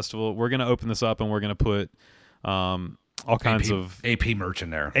Arts Festival, we're going to open this up and we're going to put all kinds of AP merch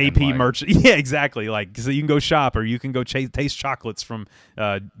in there. AP merch. Yeah, exactly. Like, so you can go shop or you can go taste chocolates from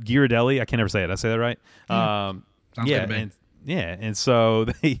Ghirardelli. I can never say it. Did I say that right? Sounds good to me. And so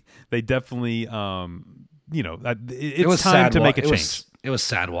they definitely, it was time sad to make a change. It was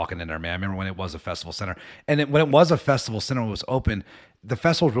sad walking in there, man. I remember when it was a festival center. And when it was a festival center, when it was open, the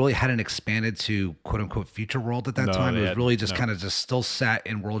festival really hadn't expanded to quote-unquote Future World at that time. It was really just kind of just still sat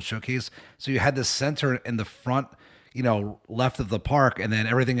in World Showcase. So you had the center in the front, left of the park, and then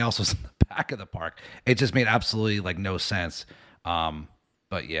everything else was in the back of the park. It just made absolutely like no sense.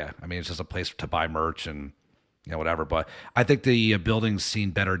 But yeah, I mean, it's just a place to buy merch and whatever. But I think the building's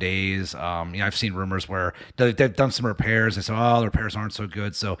seen better days. I've seen rumors where they've done some repairs and so the repairs aren't so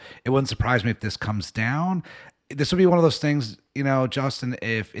good. So it wouldn't surprise me if this comes down. This would be one of those things, Justin,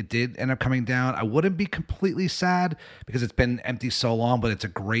 if it did end up coming down, I wouldn't be completely sad because it's been empty so long, but it's a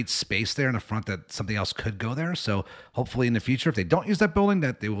great space there in the front that something else could go there. So hopefully in the future, if they don't use that building,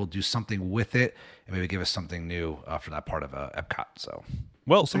 that they will do something with it and maybe give us something new for that part of Epcot. So,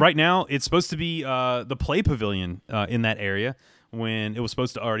 well, so right now it's supposed to be the Play Pavilion in that area when it was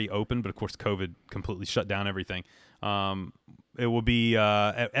supposed to already open, but of course COVID completely shut down everything. It will be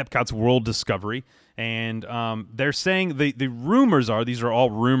at Epcot's World Discovery, and they're saying the rumors are, these are all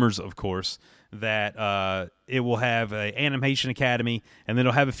rumors, of course, that it will have an animation academy, and then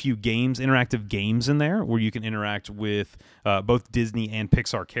it'll have a few games, interactive games in there where you can interact with both Disney and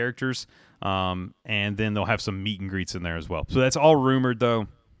Pixar characters, and then they'll have some meet and greets in there as well. So that's all rumored, though.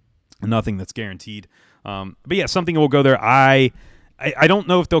 Nothing that's guaranteed. But yeah, something will go there. I don't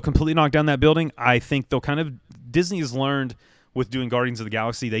know if they'll completely knock down that building. I think they'll Disney has learned with doing Guardians of the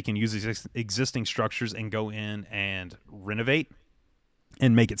Galaxy, they can use existing structures and go in and renovate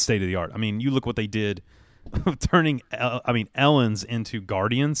and make it state of the art. I mean, you look what they did turning Ellen's into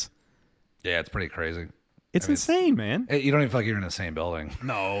Guardians. Yeah, it's pretty crazy. It's insane, man. You don't even feel like you're in the same building.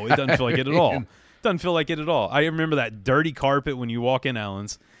 No, it doesn't feel like it at all. Doesn't feel like it at all. I remember that dirty carpet when you walk in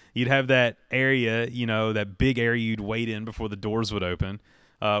Ellen's. You'd have that area, that big area you'd wait in before the doors would open,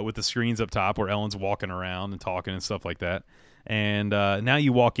 with the screens up top where Ellen's walking around and talking and stuff like that. And now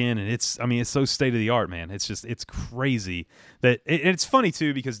you walk in and it's so state of the art, man. It's crazy that it's funny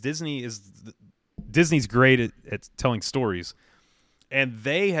too, because Disney's great at telling stories, and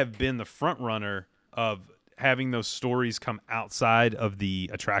they have been the front runner of having those stories come outside of the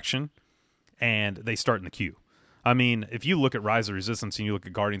attraction and they start in the queue. I mean, if you look at Rise of Resistance and you look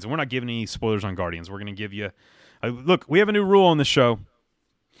at Guardians, and we're not giving any spoilers on Guardians, we're going to give you look, we have a new rule on this show.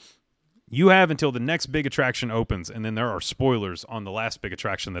 You have until the next big attraction opens, and then there are spoilers on the last big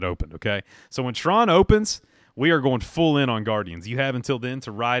attraction that opened, okay? So when Tron opens, we are going full in on Guardians. You have until then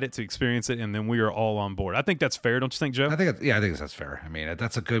to ride it, to experience it, and then we are all on board. I think that's fair, don't you think, Joe? I think that's fair. I mean,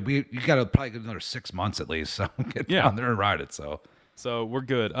 that's a good. You got to probably get another 6 months at least, so get down there and ride it. So we're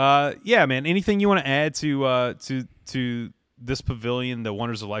good. Yeah, man. Anything you want to add to this pavilion, the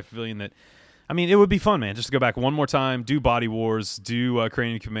Wonders of Life pavilion? That, I mean, it would be fun, man. Just to go back one more time, do Body Wars, do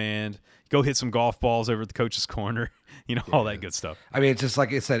Cranium Command, go hit some golf balls over at the coach's corner, all that good stuff. I mean, it's just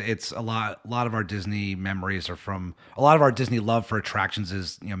like I said, it's a lot of our Disney memories are from a lot of our Disney love for attractions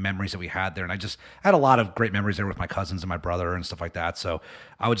is, memories that we had there. And I had a lot of great memories there with my cousins and my brother and stuff like that. So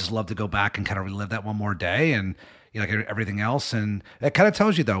I would just love to go back and kind of relive that one more day and, like everything else. And it kind of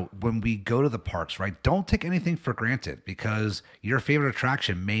tells you, though, when we go to the parks, right, don't take anything for granted, because your favorite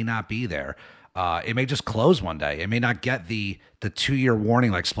attraction may not be there. It may just close one day. It may not get the 2-year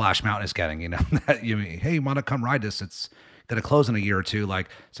warning like Splash Mountain is getting, that hey, you want to come ride this? It's going to close in a year or two. Like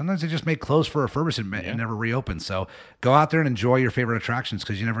sometimes they just may close for refurbishment and never reopen. So go out there and enjoy your favorite attractions,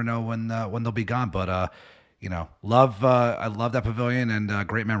 because you never know when they'll be gone. But, I love that pavilion and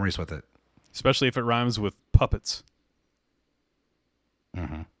great memories with it. Especially if it rhymes with puppets.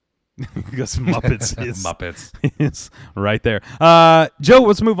 Mm-hmm. Because Muppets Muppets is right there. Joe,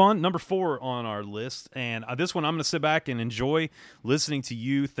 let's move on. Number 4 on our list. And this one I'm going to sit back and enjoy listening to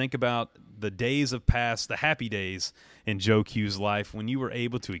you think about the days of past, the happy days in Joe Q's life when you were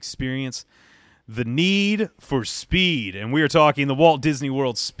able to experience the need for speed. And we are talking the Walt Disney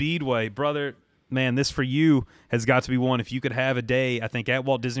World Speedway. Brother, man, this for you has got to be one. If you could have a day, I think, at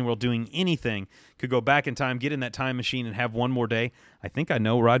Walt Disney World doing anything, could go back in time, get in that time machine, and have one more day, I think I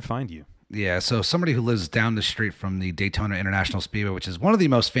know where I'd find you. Yeah, so somebody who lives down the street from the Daytona International Speedway, which is one of the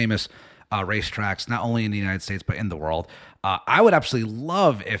most famous racetracks, not only in the United States, but in the world. I would absolutely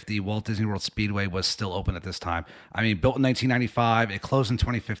love if the Walt Disney World Speedway was still open at this time. I mean, built in 1995, it closed in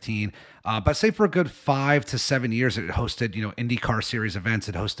 2015. But say for a good 5 to 7 years, it hosted, IndyCar Series events.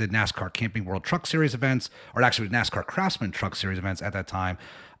 It hosted NASCAR Camping World Truck Series events, or actually NASCAR Craftsman Truck Series events at that time.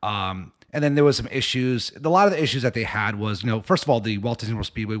 And then there was some issues. A lot of the issues that they had was, first of all, the Walt Disney World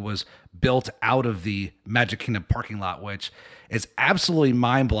Speedway was built out of the Magic Kingdom parking lot, which is absolutely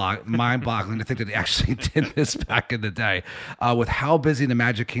mind-boggling to think that they actually did this back in the day. With how busy the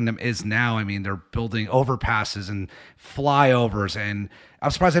Magic Kingdom is now, I mean, they're building overpasses and flyovers, and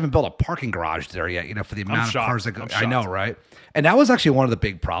I'm surprised they haven't built a parking garage there yet, for the amount of cars that go. I know, right? And that was actually one of the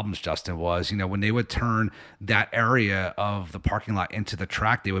big problems, Justin, was, when they would turn that area of the parking lot into the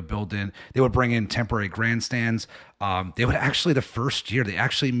track, they would bring in temporary grandstands. They would actually, the first year, they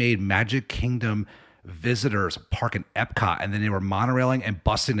actually made Magic Kingdom visitors park in Epcot, and then they were monorailing and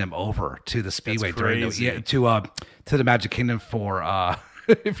busing them over to the Speedway during to the Magic Kingdom for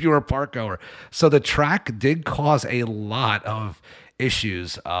if you were a park goer. So the track did cause a lot of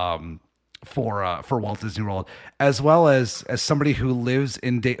issues for Walt Disney World, as well as somebody who lived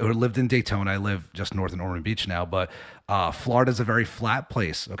in Daytona. I live just north of Ormond Beach now, but Florida is a very flat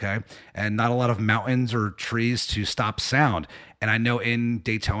place, okay, and not a lot of mountains or trees to stop sound. And I know in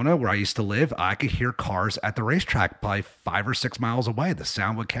Daytona, where I used to live, I could hear cars at the racetrack probably 5 or 6 miles away. The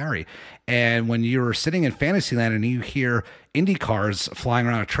sound would carry. And when you're sitting in Fantasyland and you hear Indy cars flying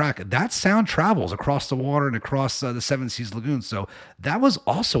around a track, that sound travels across the water and across the Seven Seas Lagoon. So that was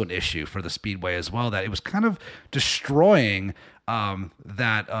also an issue for the Speedway as well, that it was kind of destroying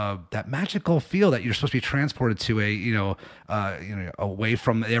that magical feel that you're supposed to be transported to away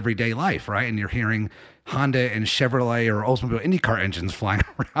from everyday life, right? And you're hearing Honda and Chevrolet or Oldsmobile IndyCar engines flying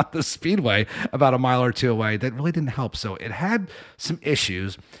around the speedway about a mile or two away. That really didn't help. So it had some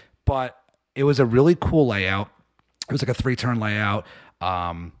issues, but it was a really cool layout. It was like a 3-turn layout.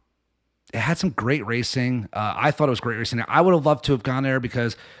 It had some great racing. I thought it was great racing. I would have loved to have gone there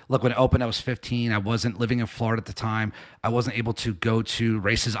because, look, when it opened, I was 15. I wasn't living in Florida at the time. I wasn't able to go to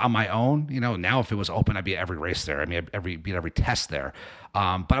races on my own. Now if it was open, I'd be at every race there. I mean, be at every test there.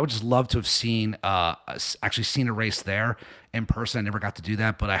 But I would just love to have seen a race there in person. I never got to do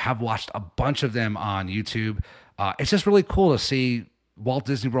that, but I have watched a bunch of them on YouTube. It's just really cool to see Walt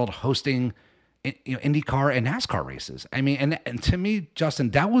Disney World hosting IndyCar and NASCAR races. I mean, and to me,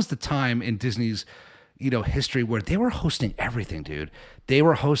 Justin, that was the time in Disney's, history where they were hosting everything, dude. They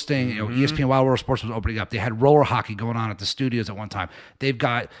were hosting, ESPN Wild World Sports was opening up. They had roller hockey going on at the studios at one time. They've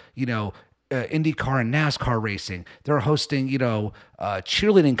got, IndyCar and NASCAR racing. They're hosting,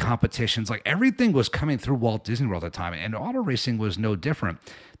 cheerleading competitions. Like everything was coming through Walt Disney World at the time, and auto racing was no different.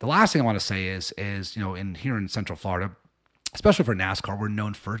 The last thing I want to say is here in Central Florida, especially for NASCAR, we're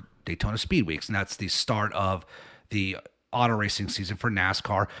known for Daytona Speed Weeks, and that's the start of the auto racing season for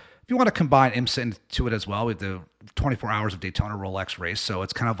NASCAR. If you want to combine IMSA into it as well, with the 24 hours of Daytona Rolex race, so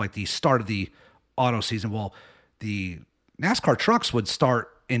it's kind of like the start of the auto season. Well, the NASCAR trucks would start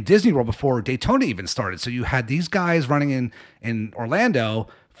in Disney World before Daytona even started. So you had these guys running in Orlando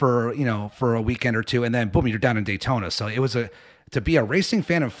for a weekend or two, and then boom, you're down in Daytona. So it was to be a racing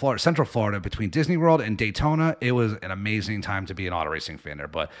fan in Florida, Central Florida, between Disney World and Daytona, it was an amazing time to be an auto racing fan there.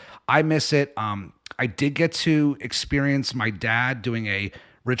 But I miss it. I did get to experience my dad doing a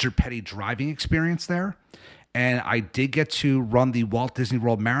Richard Petty driving experience there. And I did get to run the Walt Disney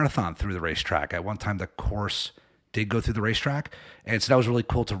World Marathon through the racetrack. At one time, the course did go through the racetrack. And so that was really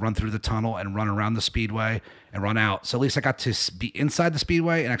cool to run through the tunnel and run around the speedway and run out. So at least I got to be inside the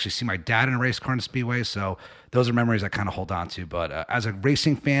speedway and actually see my dad in a race car in the speedway. So those are memories I kind of hold on to. But as a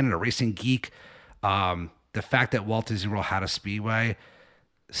racing fan and a racing geek, the fact that Walt Disney World had a speedway,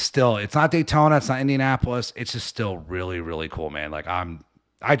 still, it's not Daytona, it's not Indianapolis. It's just still really, really cool, man. Like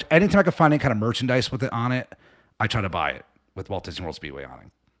anytime I can find any kind of merchandise with it on it, I try to buy it with Walt Disney World Speedway on it.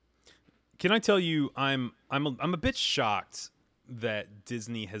 Can I tell you, I'm a bit shocked that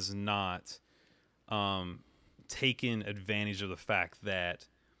Disney has not taken advantage of the fact that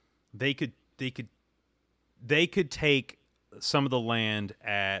they could take some of the land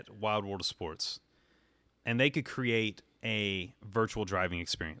at Wild World of Sports and they could create a virtual driving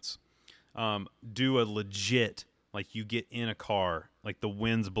experience. Do a legit, like you get in a car, like the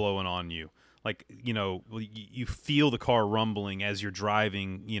wind's blowing on you, like you feel the car rumbling as you're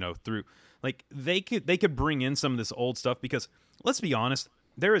driving, through. Like they could bring in some of this old stuff because let's be honest,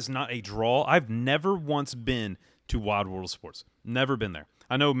 there is not a draw. I've never once been to Wild World of Sports. Never been there.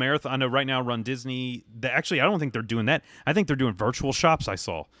 I know Marathon. I know right now Run Disney. Actually, I don't think they're doing that. I think they're doing virtual shops. I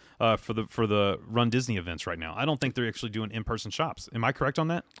saw for the Run Disney events right now. I don't think they're actually doing in-person shops. Am I correct on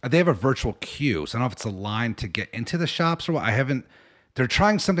that? They have a virtual queue, so I don't know if it's a line to get into the shops or what. They're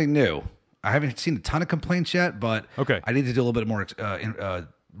trying something new. I haven't seen a ton of complaints yet, but okay. I need to do a little bit more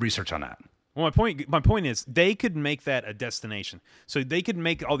research on that. Well, my point is they could make that a destination. So they could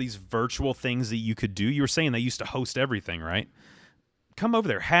make all these virtual things that you could do. You were saying they used to host everything, right? Come over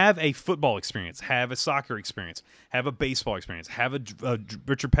there. Have a football experience. Have a soccer experience. Have a baseball experience. Have a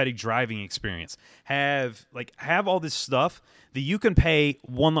Richard Petty driving experience. Have all this stuff that you can pay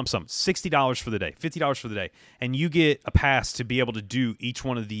one lump sum, $60 for the day, $50 for the day, and you get a pass to be able to do each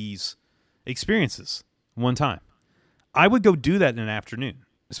one of these experiences one time. I would go do that in an afternoon.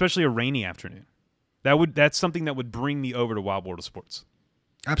 Especially a rainy afternoon. That's something that would bring me over to Wild World of Sports.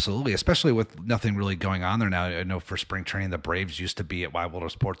 Absolutely, especially with nothing really going on there now. I know for spring training, the Braves used to be at Wild World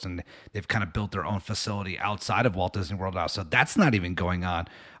of Sports, and they've kind of built their own facility outside of Walt Disney World now. So that's not even going on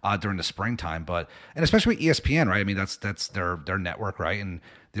during the springtime. And especially with ESPN, right? I mean, that's their network, right? And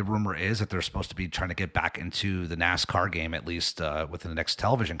the rumor is that they're supposed to be trying to get back into the NASCAR game, at least within the next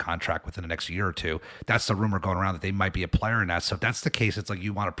television contract within the next year or two. That's the rumor going around that they might be a player in that. So if that's the case, it's like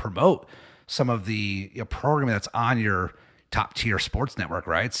you want to promote some of the programming that's on your top tier sports network,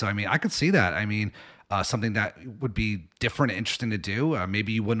 right? So, I mean, I could see that. I mean, something that would be different and interesting to do.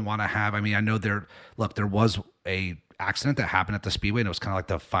 Maybe you wouldn't want to have, I mean, I know there was a accident that happened at the Speedway, and it was kind of like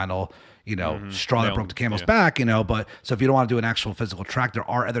the final, straw that broke the camel's back, but so if you don't want to do an actual physical track, there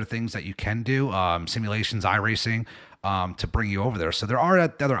are other things that you can do, simulations, iRacing. to bring you over there. So there are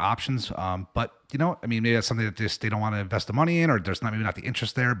other options, but maybe that's something that they don't want to invest the money in, or there's maybe not the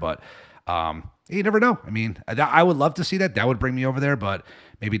interest there. But you never know. I mean, I would love to see that. That would bring me over there, but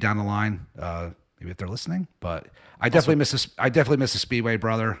maybe down the line, maybe if they're listening. But I definitely miss the Speedway,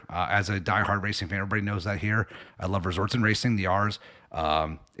 brother. As a diehard racing fan, everybody knows that here. I love resorts and racing, the R's.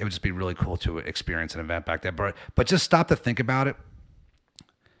 It would just be really cool to experience an event back there. But just stop to think about it.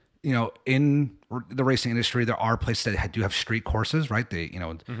 In the racing industry, there are places that do have street courses, right? There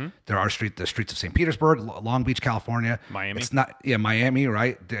are the streets of St. Petersburg, Long Beach, California, Miami. It's not, Miami,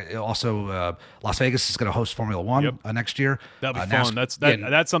 right? Also, Las Vegas is going to host Formula One next year. That'll be fun.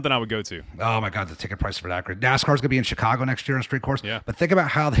 That's something I would go to. Oh my God, the ticket price for that. NASCAR's going to be in Chicago next year on street course. Yeah. But think about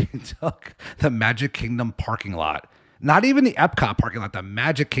how they took the Magic Kingdom parking lot, not even the Epcot parking lot, the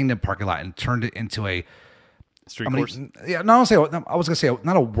Magic Kingdom parking lot, and turned it into a street course. Yeah, no, I was going to say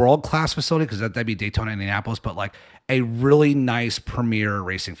not a world-class facility, because that'd be Daytona, Indianapolis, but like a really nice premier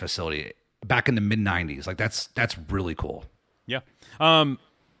racing facility back in the mid-90s. Like that's really cool. Yeah.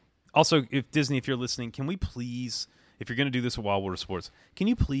 Also, if you're listening, can we please, if you're going to do this with Wild Water Sports, can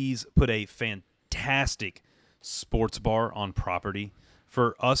you please put a fantastic sports bar on property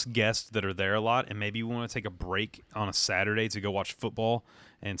for us guests that are there a lot, and maybe we want to take a break on a Saturday to go watch football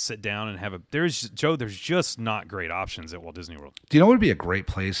and sit down and have there's just not great options at Walt Disney World. Do you know what would be a great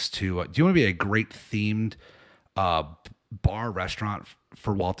place to, do you want to be a great themed bar restaurant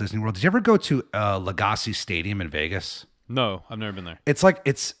for Walt Disney World? Did you ever go to Legacy Stadium in Vegas? No, I've never been there. It's like,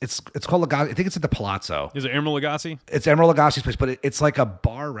 it's called Legacy. I think it's at the Palazzo. Is it Emerald Lagasse? It's Emerald Lagasse's place, but it's like a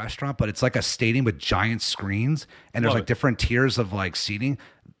bar restaurant, but it's like a stadium with giant screens, and there's different tiers of like seating.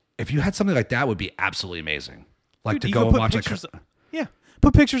 If you had something like that, it would be absolutely amazing. Like, dude, to go and watch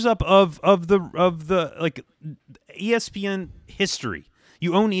put pictures up of the like ESPN history.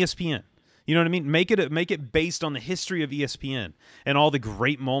 You own ESPN. You know what I mean? Make it based on the history of ESPN and all the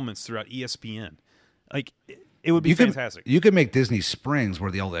great moments throughout ESPN. Like, it would be fantastic. You could make Disney Springs,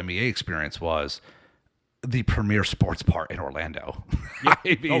 where the old NBA experience was, the premier sports bar in Orlando.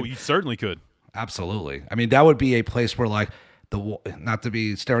 Yeah. You certainly could. Absolutely. I mean, that would be a place where, like, not to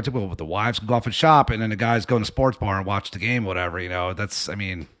be stereotypical, but the wives can go off and shop, and then the guys go in a sports bar and watch the game, whatever.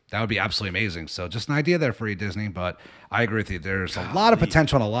 That would be absolutely amazing. So just an idea there for you, Disney. But I agree with you. There's a lot of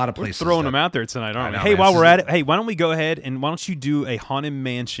potential in a lot of places. We're throwing them out there tonight, aren't we? Hey, while we're at it, why don't we go ahead and why don't you do a Haunted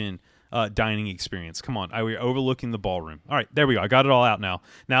Mansion dining experience? Come on, we're overlooking the ballroom. All right, there we go. I got it all out now.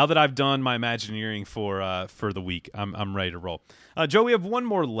 Now that I've done my Imagineering for the week, I'm ready to roll. Joe, we have one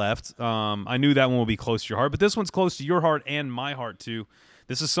more left. I knew that one will be close to your heart, but this one's close to your heart and my heart too.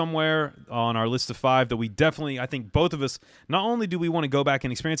 This is somewhere on our list of 5 that we definitely, I think both of us, not only do we want to go back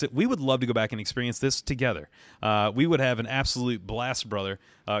and experience it, we would love to go back and experience this together. We would have an absolute blast, brother,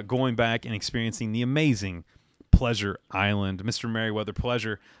 going back and experiencing the amazing Pleasure Island. Mr. Meriwether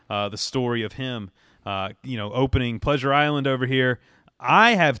Pleasure, the story of him, opening Pleasure Island over here.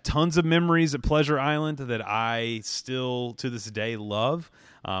 I have tons of memories at Pleasure Island that I still, to this day, love.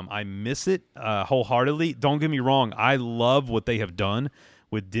 I miss it wholeheartedly. Don't get me wrong. I love what they have done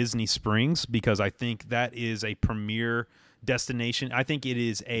with Disney Springs, because I think that is a premier destination. I think it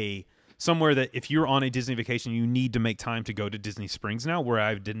is somewhere that if you're on a Disney vacation, you need to make time to go to Disney Springs now, where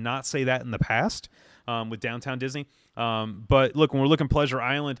I did not say that in the past with Downtown Disney. But look, when we're looking Pleasure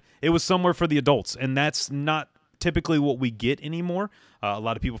Island, it was somewhere for the adults, and that's not typically what we get anymore. A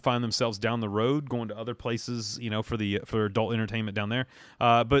lot of people find themselves down the road going to other places, for adult entertainment down there.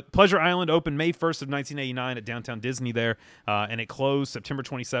 But Pleasure Island opened May 1st of 1989 at Downtown Disney there, and it closed September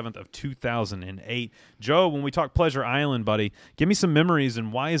 27th of 2008. Joe, when we talk Pleasure Island, buddy, give me some memories,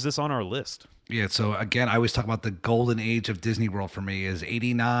 and why is this on our list? Yeah, so again, I always talk about the golden age of Disney World for me is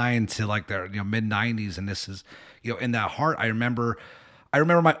 89 to like the mid 90s, and this is in that heart. I remember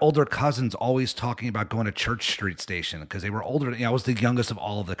my older cousins always talking about going to Church Street Station, because they were older. I was the youngest of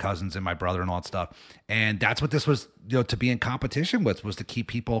all of the cousins and my brother and all that stuff, and that's what this was. To be in competition with was to keep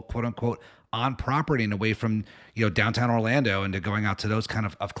people, quote unquote, on property and away from downtown Orlando, and to going out to those kind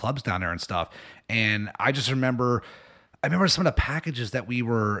of clubs down there and stuff. And I just remember. I remember some of the packages that we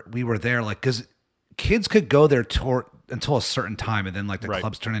were there, like, because kids could go there until a certain time, and then like the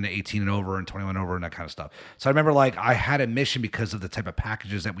clubs turn into 18 and over and 21 over and that kind of stuff. So I remember like I had admission because of the type of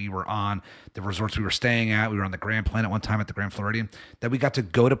packages that we were on, the resorts we were staying at. We were on the Grand Planet one time at the Grand Floridian, that we got to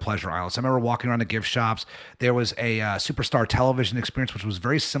go to Pleasure Island. So I remember walking around the gift shops. There was a Superstar television experience, which was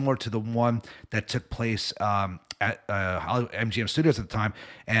very similar to the one that took place at MGM Studios at the time,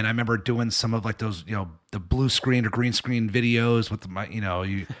 and I remember doing some of like those, the blue screen or green screen videos with my,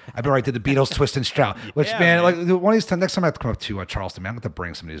 I remember I did the Beatles Twist and Shout, which man, like one of these times, next time I have to come up to Charleston, man, I'm going to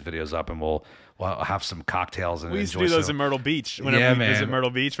bring some of these videos up, and we'll have some cocktails and we used enjoy to do those in Myrtle Beach. Whenever we visit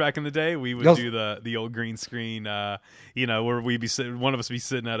Myrtle Beach back in the day, we would do the old green screen, where we'd be sitting, one of us be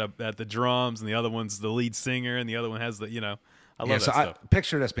sitting at the drums, and the other one's the lead singer, and the other one has the, I love that stuff.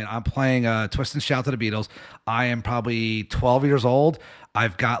 Picture this, man. I'm playing Twist and Shout to the Beatles. I am probably 12 years old.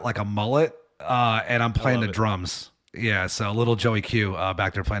 I've got like a mullet, and I'm playing the drums. Yeah, so little Joey Q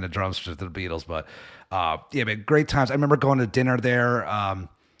back there playing the drums for the Beatles. But man, great times. I remember going to dinner there.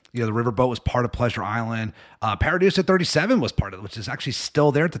 The riverboat was part of Pleasure Island. Paradise 37 was part of it, which is actually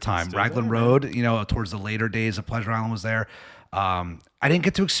still there at the time. Raglan Road, towards the later days of Pleasure Island was there. I didn't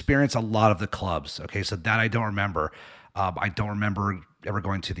get to experience a lot of the clubs. Okay, so that I don't remember. I don't remember ever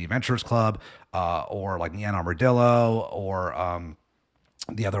going to the Adventurers Club or like Neon Armadillo or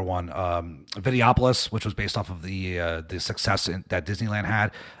the other one, Videopolis, which was based off of the success that Disneyland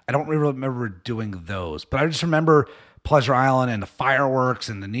had. I don't really remember doing those, but I just remember Pleasure Island and the fireworks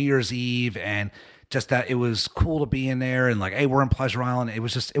and the New Year's Eve and just that it was cool to be in there and like, hey, we're in Pleasure Island. It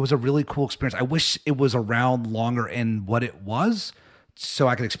was a really cool experience. I wish it was around longer in what it was so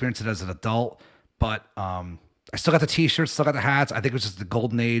I could experience it as an adult, but I still got the t-shirts, still got the hats. I think it was just the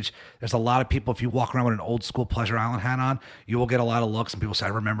golden age. There's a lot of people, if you walk around with an old school Pleasure Island hat on, you will get a lot of looks, and people say, I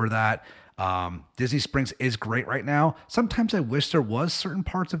remember that. Disney Springs is great right now. Sometimes I wish there was certain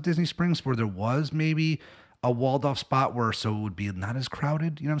parts of Disney Springs where there was maybe a walled off spot where so it would be not as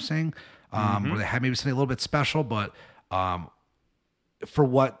crowded, you know what I'm saying? Where they had maybe something a little bit special, but for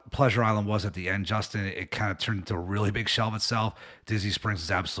what Pleasure Island was at the end, Justin, it kind of turned into a really big shell of itself. Disney Springs is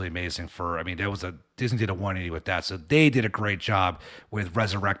absolutely amazing. Disney did a 180 with that, so they did a great job with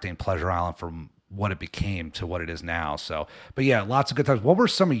resurrecting Pleasure Island from what it became to what it is now. So, but yeah, lots of good times. What were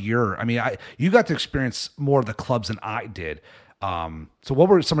some of you got to experience more of the clubs than I did. So what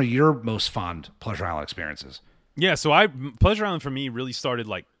were some of your most fond Pleasure Island experiences? Yeah, so Pleasure Island for me really started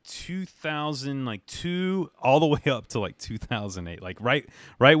like 2002 all the way up to like 2008, like right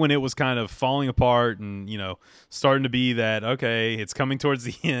when it was kind of falling apart and starting to be that, okay, it's coming towards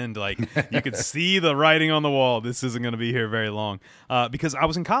the end, like you could see the writing on the wall, this isn't going to be here very long, because I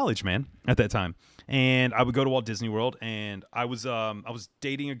was in college, man, at that time, and I would go to Walt Disney World, and I was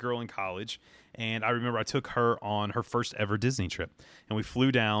dating a girl in college, and I remember I took her on her first ever Disney trip, and we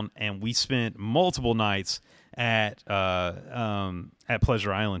flew down and we spent multiple nights at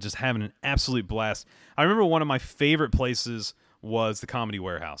Pleasure Island, just having an absolute blast. I remember one of my favorite places was the Comedy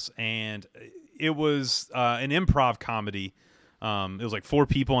Warehouse, and it was an improv comedy. It was like 4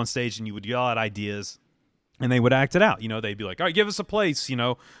 people on stage, and you would yell out ideas, and they would act it out. They'd be like, all right, give us a place,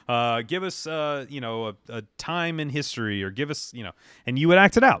 give us, a time in history, or give us, and you would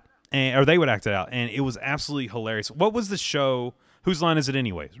act it out, or they would act it out, and it was absolutely hilarious. What was the show? Whose Line Is It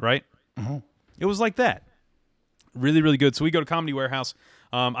Anyways, right? Mm-hmm. It was like that. Really, really good. So we go to Comedy Warehouse.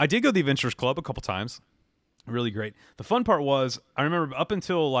 I did go to the Adventurers Club a couple times. Really great. The fun part was, I remember up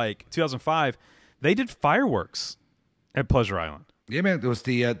until like 2005, they did fireworks at Pleasure Island. Yeah, man. It was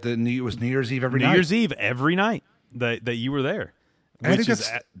it was New Year's Eve every night. New Year's Eve every night that you were there, which is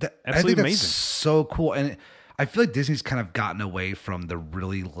absolutely amazing. So cool. And I feel like Disney's kind of gotten away from the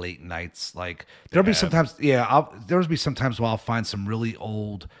really late nights. Like there'll be sometimes, there'll be sometimes where I'll find some really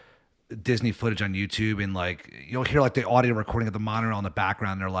old Disney footage on YouTube, and like you'll hear like the audio recording of the monitor on the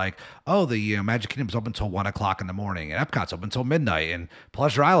background. And they're like, "Oh, the Magic Kingdom's open until 1 o'clock in the morning, and Epcot's open until midnight, and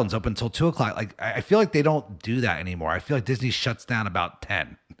Pleasure Island's open until 2 o'clock." Like I feel like they don't do that anymore. I feel like Disney shuts down about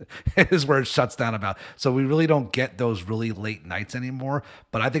 10. Is where it shuts down about. So we really don't get those really late nights anymore.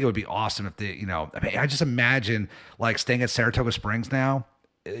 But I think it would be awesome if they, I just imagine like staying at Saratoga Springs now.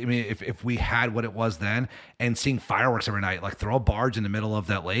 I mean, if we had what it was then and seeing fireworks every night, like throw a barge in the middle of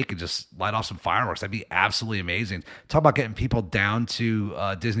that lake and just light off some fireworks, that'd be absolutely amazing. Talk about getting people down to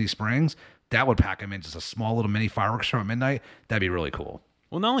Disney Springs. That would pack them in just a small little mini fireworks show at midnight. That'd be really cool.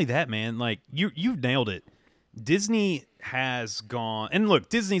 Well, not only that, man, like you've nailed it. Disney has gone, and look,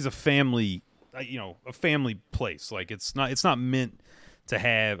 Disney's a family, a family place. Like it's not meant to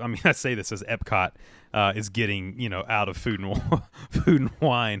have. I mean, I say this as Epcot is getting out of food and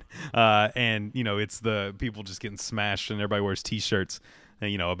wine, and it's the people just getting smashed, and everybody wears T-shirts,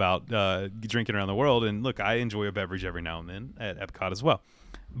 about drinking around the world. And look, I enjoy a beverage every now and then at Epcot as well.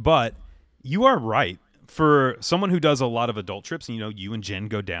 But you are right. For someone who does a lot of adult trips, and you and Jen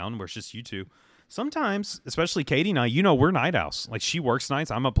go down where it's just you two. Sometimes, especially Katie and I, we're night owls. Like she works nights,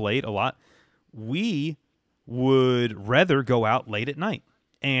 I'm up late a lot. We would rather go out late at night.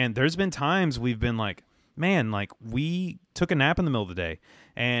 And there's been times we've been like, man, like we took a nap in the middle of the day,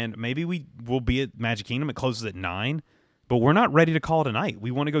 and maybe we will be at Magic Kingdom. It closes at 9, but we're not ready to call it a night.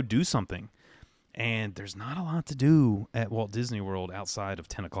 We want to go do something. And there's not a lot to do at Walt Disney World outside of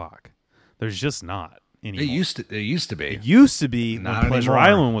 10 o'clock. There's just not anymore. It used to be. It used to be Not when Pleasure anymore.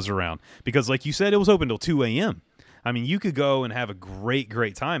 Island was around. Because like you said, it was open till 2 a.m. I mean, you could go and have a great,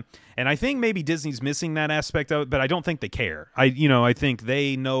 great time. And I think maybe Disney's missing that aspect of it, but I don't think they care. I think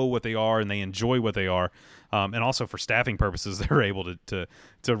they know what they are and they enjoy what they are. And also for staffing purposes, they're able to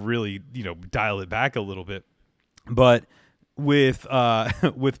really, dial it back a little bit. But with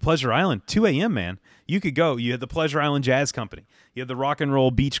Pleasure Island, 2 a.m., man, you could go. You had the Pleasure Island Jazz Company. You had the Rock and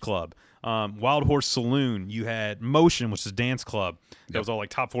Roll Beach Club, Wild Horse Saloon. You had Motion, which is a dance club. That was all like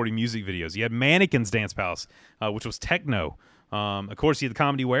top 40 music videos. You had Mannequins Dance Palace, which was techno. Of course, you had the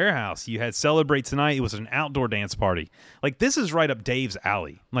Comedy Warehouse. You had Celebrate Tonight. It was an outdoor dance party. Like, this is right up Dave's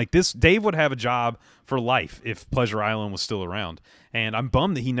alley. Like, Dave would have a job for life if Pleasure Island was still around. And I'm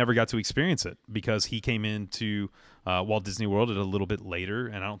bummed that he never got to experience it because he came into Walt Disney World a little bit later,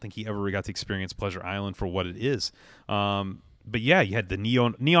 and I don't think he ever got to experience Pleasure Island for what it is. But yeah, you had the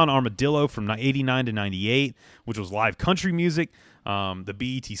Neon Armadillo from 89 to 98, which was live country music. The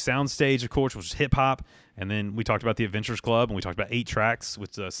BET Soundstage, of course, which was hip-hop. And then we talked about the Adventures Club, and we talked about 8 tracks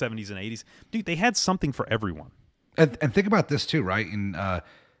with the 70s and 80s. Dude, they had something for everyone. And think about this too, right?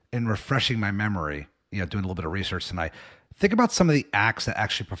 In refreshing my memory, doing a little bit of research tonight. Think about some of the acts that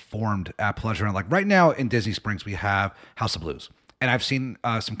actually performed at Pleasure Island. Like right now in Disney Springs, we have House of Blues. And I've seen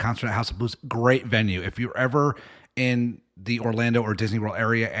some concerts at House of Blues. Great venue. If you're ever in the Orlando or Disney World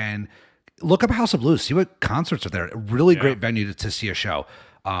area and look up House of Blues, see what concerts are there. A really great venue to see a show.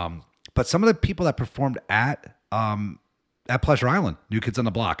 But some of the people that performed at Pleasure Island, New Kids on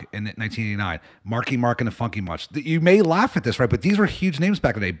the Block in 1989, Marky Mark and the Funky Bunch. You may laugh at this, right? But these were huge names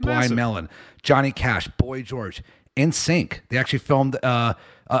back in the day. Blind Melon, Johnny Cash, Boy George, NSYNC. They actually filmed a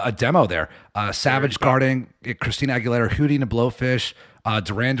demo there. Savage Garden, Christina Aguilera, Hootie and the Blowfish,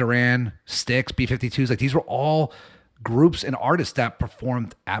 Duran Duran, Styx, B-52s. Like these were all groups and artists that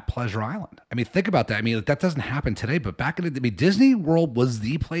performed at Pleasure Island. I mean, think about that. I mean, that doesn't happen today, but back in the Disney World was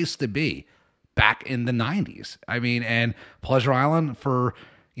the place to be back in the 90s. I mean, and Pleasure Island for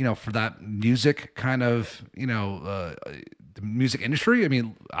that music kind of, the music industry. I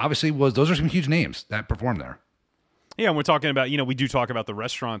mean, obviously those are some huge names that performed there. Yeah, and we're talking about, we do talk about the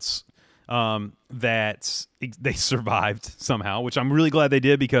restaurants that they survived somehow, which I'm really glad they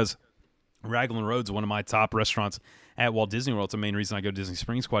did because Raglan Road's one of my top restaurants at Walt Disney World. It's the main reason I go to Disney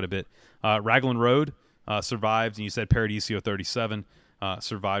Springs quite a bit. Raglan Road survived, and you said Paradiso 37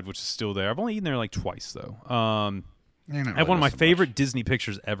 survived, which is still there. I've only eaten there like twice, though. I have one of my favorite Disney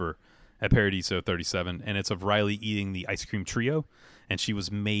pictures ever at Paradiso 37, and it's of Riley eating the ice cream trio, and she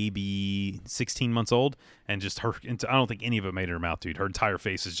was maybe 16 months old, and just her, I don't think any of it made it in her mouth, dude. Her entire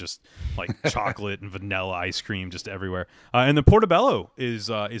face is just like chocolate and vanilla ice cream just everywhere. And the Portobello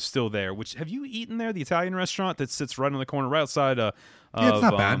is still there, which, have you eaten there, the Italian restaurant that sits right on the corner, right outside it's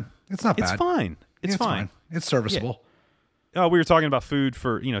not bad. It's not bad. It's fine. It's fine. It's serviceable. Yeah. We were talking about food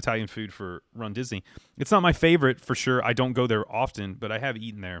for, Italian food for Run Disney. It's not my favorite for sure. I don't go there often, but I have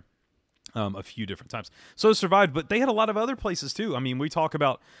eaten there a few different times. So it survived, but they had a lot of other places too. I mean, we talk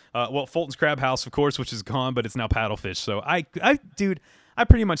about, Fulton's Crab House, of course, which is gone, but it's now Paddlefish. So I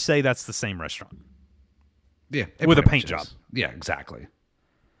pretty much say that's the same restaurant. Yeah. With a paint job. Yeah, exactly.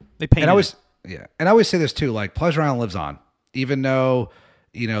 They painted and I always say this too, like Pleasure Island lives on, even though,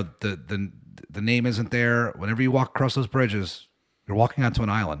 the name isn't there. Whenever you walk across those bridges, you're walking onto an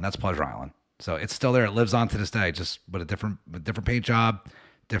island. That's Pleasure Island. So it's still there. It lives on to this day, just with a different paint job,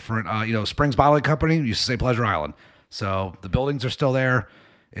 different, Springs Bottling Company used to say Pleasure Island. So the buildings are still there.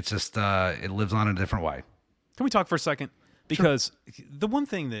 It's just, it lives on in a different way. Can we talk for a second? Because the one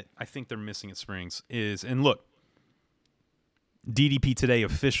thing that I think they're missing at Springs is, and look, DDP Today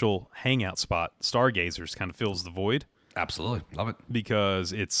official hangout spot, Stargazers, kind of fills the void. Absolutely. Love it.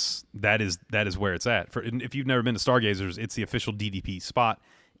 Because that is where it's at. If you've never been to Stargazers, it's the official DDP spot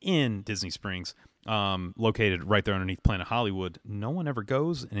in Disney Springs, located right there underneath Planet Hollywood. No one ever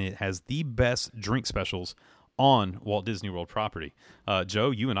goes, and it has the best drink specials on Walt Disney World property.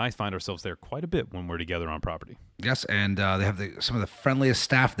 Joe, you and I find ourselves there quite a bit when we're together on property. Yes, and they have some of the friendliest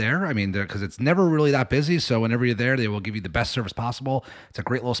staff there. I mean, because it's never really that busy, so whenever you're there, they will give you the best service possible. It's a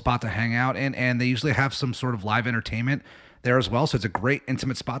great little spot to hang out in, and they usually have some sort of live entertainment there as well, so it's a great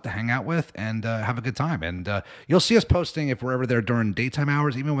intimate spot to hang out with and have a good time. And you'll see us posting if we're ever there during daytime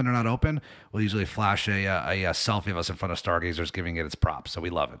hours, even when they're not open. We'll usually flash a selfie of us in front of Stargazers giving it its props, so we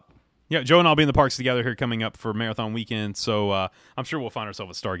love it. Yeah, Joe and I'll be in the parks together here coming up for Marathon Weekend, so I'm sure we'll find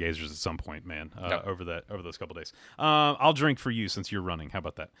ourselves at Stargazers at some point, man, over those couple days. I'll drink for you since you're running. How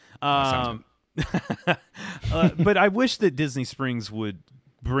about that? But I wish that Disney Springs would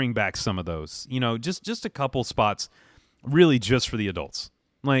bring back some of those. Just a couple spots, really, just for the adults.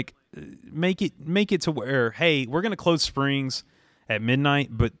 Like, make it to where, hey, we're going to close Springs at midnight,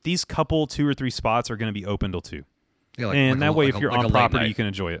 but these couple 2 or 3 spots are going to be open till 2. Yeah, that way, if you're on property, you can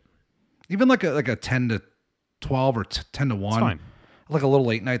enjoy it. Even like a 10 to 12 or 10 to 1. It's fine. Like a little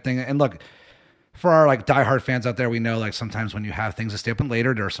late night thing. And look, for our like diehard fans out there, we know like sometimes when you have things that stay open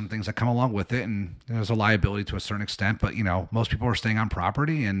later, there are some things that come along with it, and there's a liability to a certain extent. But most people are staying on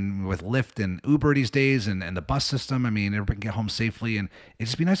property, and with Lyft and Uber these days, and the bus system, I mean, everybody can get home safely, and it'd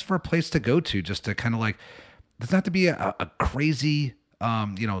just be nice for a place to go to, just to kind of like, doesn't have to be a crazy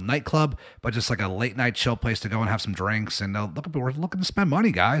nightclub, but just like a late night chill place to go and have some drinks. And we're looking to spend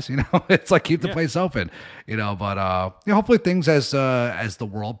money, guys. It's like keep the place open. But hopefully things as the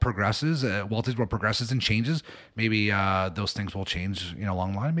world progresses, Walt Disney World progresses and changes. Maybe those things will change.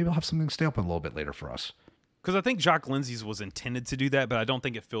 Along the line. Maybe we'll have something stay open a little bit later for us. Because I think Jock Lindsay's was intended to do that, but I don't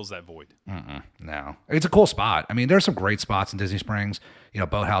think it fills that void. No. It's a cool spot. I mean, there's some great spots in Disney Springs.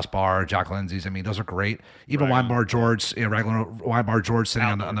 Boathouse Bar, Jock Lindsay's. I mean, those are great. Even Wine Bar George, regular Wine Bar George sitting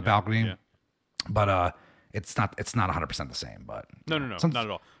on the balcony. Yeah. But it's not 100% the same. But no, not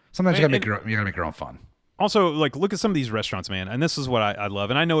at all. Sometimes you gotta make your own fun. Also, like, look at some of these restaurants, man, and this is what I love.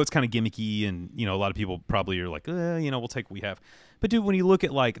 And I know it's kind of gimmicky, and a lot of people probably are like, we'll take what we have. But dude, when you look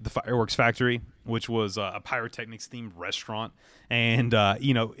at like the Fireworks Factory, which was a pyrotechnics themed restaurant, and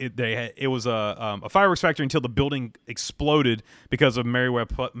it was a fireworks factory until the building exploded because of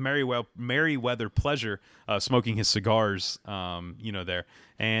Merryweather Pleasure smoking his cigars, there,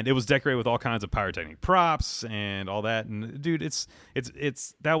 and it was decorated with all kinds of pyrotechnic props and all that. And dude, it's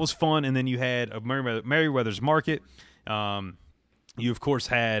that was fun. And then you had a Merryweather's Market. You of course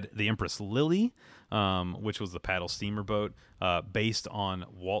had the Empress Lily, which was the paddle steamer boat based on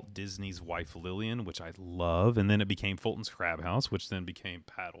Walt Disney's wife Lillian, which I love. And then it became Fulton's Crab House, which then became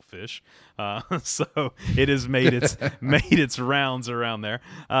Paddlefish. So it has made its rounds around there.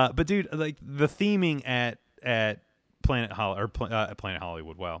 But dude, like the theming at Planet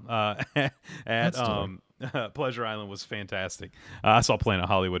Hollywood, wow, at Pleasure Island was fantastic. I saw Planet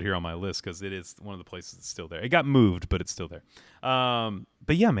Hollywood here on my list because it is one of the places that's still there. It got moved, but it's still there.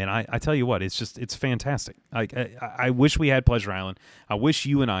 But yeah, man, I tell you what, it's fantastic. I wish we had Pleasure Island. I wish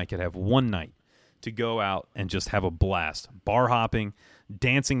you and I could have one night to go out and just have a blast, bar hopping,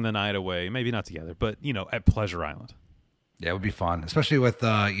 dancing the night away. Maybe not together, but at Pleasure Island. Yeah, it would be fun, especially with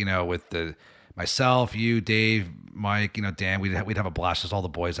with the myself, you, Dave, Mike, Dan. We'd have a blast, just all the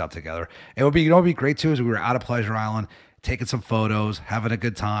boys out together. It would be great too, is we were out of Pleasure Island, taking some photos, having a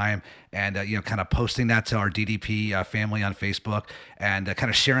good time, and kind of posting that to our DDP family on Facebook, and kind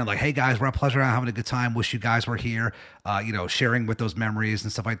of sharing like, hey guys, we're at Pleasure Island having a good time. Wish you guys were here. Sharing with those memories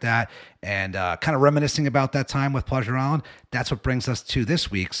and stuff like that, and kind of reminiscing about that time with Pleasure Island. That's what brings us to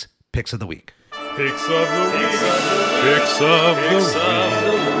this week's Picks of the Week. Picks of the week. Picks of the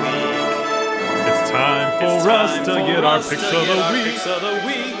week. It's time for us to get our picks of the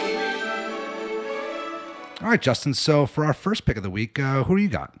week. All right, Justin. So for our first pick of the week, who do you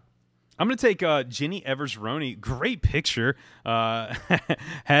got? I'm going to take Jenny Evers-Roney. Great picture.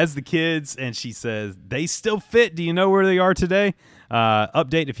 Has the kids, and she says, they still fit. Do you know where they are today?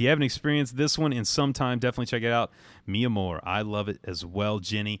 Update, if you haven't experienced this one in some time, definitely check it out. Mi Amor. I love it as well,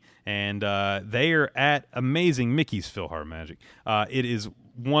 Jenny. And they are at amazing Mickey's PhilharMagic. It is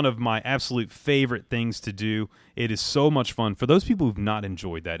one of my absolute favorite things to do. It is so much fun. For those people who've not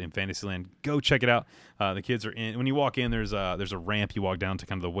enjoyed that in Fantasyland, go check it out. The kids are in. When you walk in, there's a ramp. You walk down to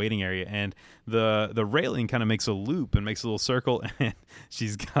kind of the waiting area, and the railing kind of makes a loop and makes a little circle, and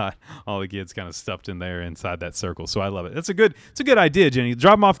she's got all the kids kind of stuffed in there inside that circle. So I love it. It's a good idea, Jenny.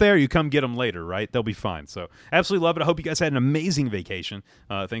 Drop them off there. You come get them later, right? They'll be fine. So absolutely love it. I hope you guys had an amazing vacation.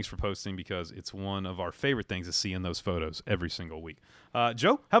 Thanks for posting, because it's one of our favorite things to see in those photos every single week.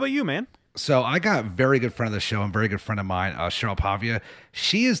 Joe, how about you, man? So I got a very good friend of the show and very good friend of mine, Cheryl Pavia.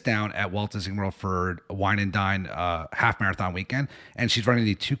 She is down at Walt Disney World for Wine and Dine half marathon weekend, and she's running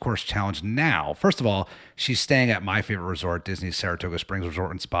the 2-course challenge now. First of all, she's staying at my favorite resort, Disney Saratoga Springs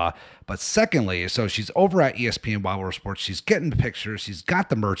Resort and Spa. But secondly, so she's over at ESPN Wild World Sports. She's getting the pictures. She's got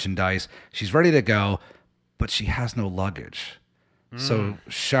the merchandise. She's ready to go, but she has no luggage. So,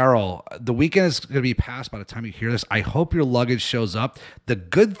 Cheryl, the weekend is going to be past by the time you hear this. I hope your luggage shows up. The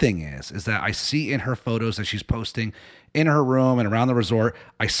good thing is that I see in her photos that she's posting in her room and around the resort,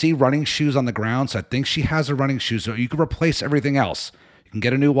 I see running shoes on the ground. So I think she has her running shoes. So you can replace everything else. You You can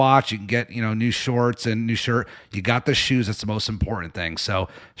get a new watch, you can get, new shorts and new shirt. You got the shoes. That's the most important thing. So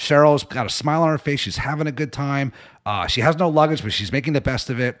Cheryl's got a smile on her face. She's having a good time. She has no luggage, but she's making the best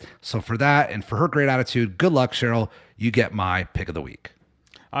of it. So for that and for her great attitude, good luck, Cheryl. You get my pick of the week.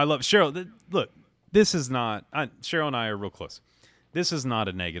 I love Cheryl. Look, this is not Cheryl and I are real close. This is not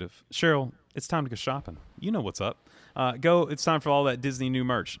a negative. Cheryl, it's time to go shopping. You know what's up. Go. It's time for all that Disney new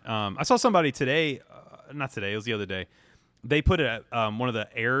merch. I saw somebody today, not today, it was the other day. They put one of the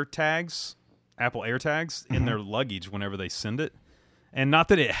Air tags, Apple Air tags, in their luggage whenever they send it. And not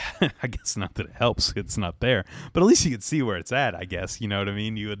that it, I guess not that it helps. It's not there, but at least you can see where it's at. I guess you know what I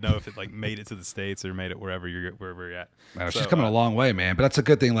mean. You would know if it made it to the States or made it wherever you're at. She's coming a long way, man. But that's a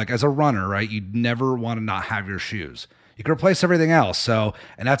good thing. Like as a runner, right? You never want to not have your shoes. You can replace everything else. So,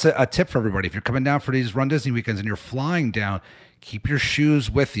 and that's a tip for everybody. If you're coming down for these Run Disney weekends and you're flying down, keep your shoes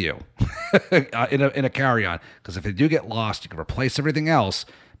with you in a carry-on, because if they do get lost, you can replace everything else.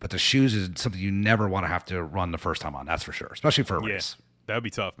 But the shoes is something you never want to have to run the first time on. That's for sure, especially for a race. That'd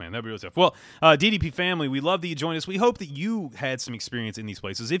be tough, man. That'd be really tough. Well, DDP family, we love that you joined us. We hope that you had some experience in these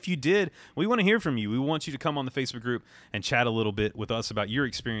places. If you did, we want to hear from you. We want you to come on the Facebook group and chat a little bit with us about your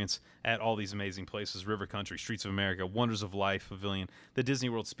experience at all these amazing places: River Country, Streets of America, Wonders of Life Pavilion, the Disney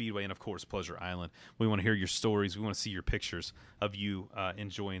World Speedway, and, of course, Pleasure Island. We want to hear your stories. We want to see your pictures of you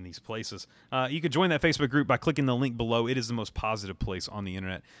enjoying these places. You can join that Facebook group by clicking the link below. It is the most positive place on the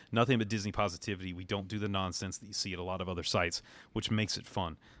internet. Nothing but Disney positivity. We don't do the nonsense that you see at a lot of other sites, which makes it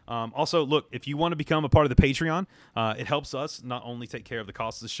fun. Also, look, if you want to become a part of the Patreon, it helps us not only take care of the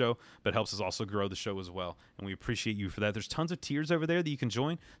cost of the show, but helps us also grow the show as well. And we appreciate you for that. There's tons of tiers over there that you can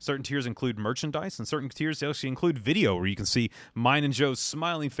join. Certain tiers include merchandise, and certain tiers actually include video, where you can see mine and Joe's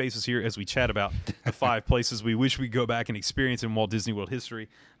smiling faces here as we chat about the 5 places we wish we could go back and experience in Walt Disney World history.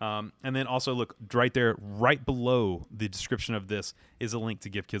 And then also, look, right there, right below the description of this is a link to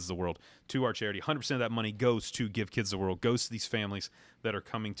Give Kids the World, to our charity. 100% of that money goes to Give Kids the World, goes to these families that are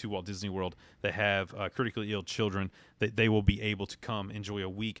coming to Walt Disney World that have critically ill children, that they will be able to come enjoy a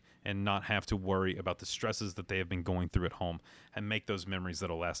week and not have to worry about the stresses that they have been going through at home, and make those memories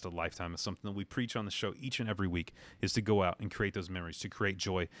that'll last a lifetime. Is something that we preach on the show each and every week, is to go out and create those memories, to create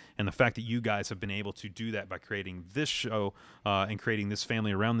joy. And the fact that you guys have been able to do that by creating this show and creating this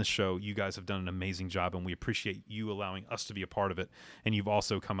family around this show, you guys have done an amazing job, and we appreciate you allowing us to be a part of it. And you've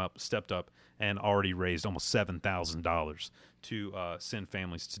also stepped up and already raised almost $7,000 to send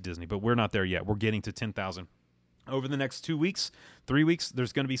families to Disney. But we're not there yet. We're getting to 10,000. Over the next 2 weeks, 3 weeks,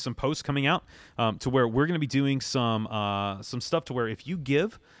 there's going to be some posts coming out to where we're going to be doing some stuff to where if you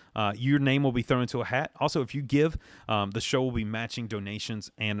give, your name will be thrown into a hat. Also, if you give, the show will be matching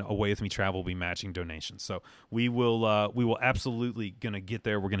donations, and Away With Me Travel will be matching donations. So we will absolutely going to get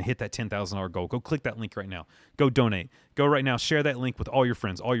there. We're going to hit that $10,000 goal. Go click that link right now. Go donate. Go right now. Share that link with all your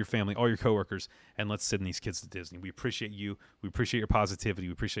friends, all your family, all your coworkers, and let's send these kids to Disney. We appreciate you. We appreciate your positivity.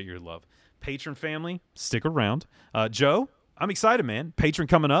 We appreciate your love. Patron family, stick around. Joe, I'm excited, man. Patron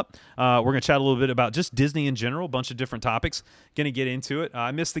coming up. We're going to chat a little bit about just Disney in general, a bunch of different topics. Going to get into it. I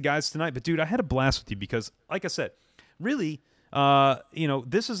missed the guys tonight, but, dude, I had a blast with you because, like I said, really,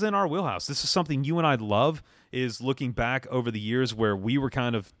 this is in our wheelhouse. This is something you and I love, is looking back over the years where we were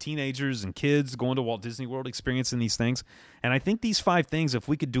kind of teenagers and kids going to Walt Disney World, experiencing these things. And I think these 5 things, if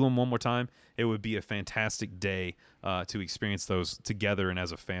we could do them one more time, it would be a fantastic day to experience those together and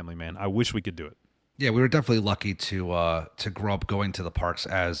as a family, man. I wish we could do it. Yeah, we were definitely lucky to grow up going to the parks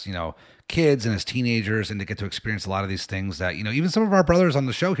as, kids and as teenagers, and to get to experience a lot of these things that, even some of our brothers on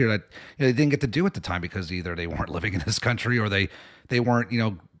the show here that they didn't get to do at the time because either they weren't living in this country or they weren't,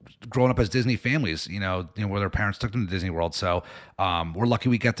 growing up as Disney families, where their parents took them to Disney World. So we're lucky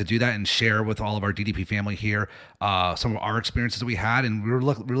we got to do that and share with all of our DDP family here some of our experiences that we had, and we were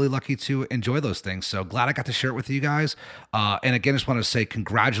really lucky to enjoy those things. So glad I got to share it with you guys. And again, just want to say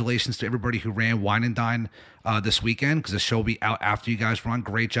congratulations to everybody who ran Wine and Dine this weekend, because the show will be out after you guys run.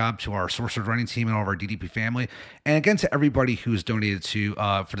 Great job to our Sorcerer's running team and all of our DDP family. And again, to everybody who's donated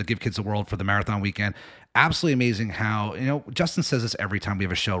for the Give Kids the World for the marathon weekend. Absolutely amazing how, Justin says this every time we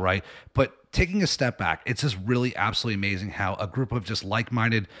have a show, right? But taking a step back, it's just really absolutely amazing how a group of just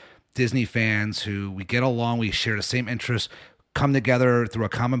like-minded Disney fans who we get along, we share the same interests, come together through a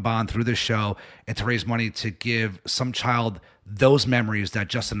common bond through this show, and to raise money to give some child those memories that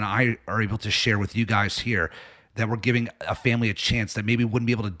Justin and I are able to share with you guys here, that we're giving a family a chance that maybe wouldn't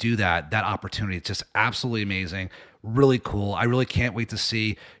be able to do that opportunity. It's just absolutely amazing. Really cool. I really can't wait to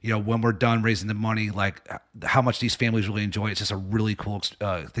see, when we're done raising the money, like how much these families really enjoy. It's just a really cool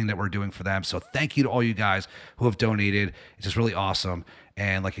thing that we're doing for them. So thank you to all you guys who have donated. It's just really awesome.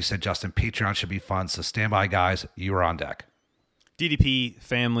 And like you said, Justin, Patreon should be fun. So stand by, guys. You are on deck. DDP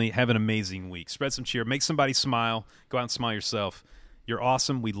family, have an amazing week. Spread some cheer. Make somebody smile. Go out and smile yourself. You're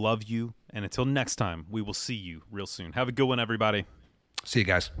awesome. We love you. And until next time, we will see you real soon. Have a good one, everybody. See you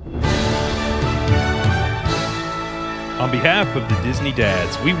guys. On behalf of the Disney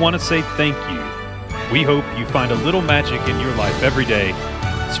Dads, we want to say thank you. We hope you find a little magic in your life every day,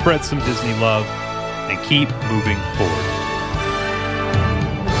 spread some Disney love, and keep moving forward.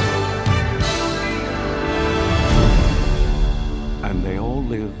 And they all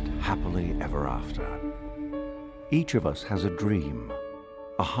lived happily ever after. Each of us has a dream,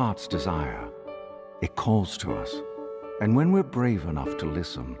 a heart's desire. It calls to us. And when we're brave enough to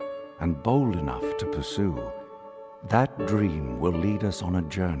listen and bold enough to pursue, that dream will lead us on a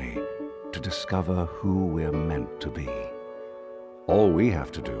journey to discover who we're meant to be. All we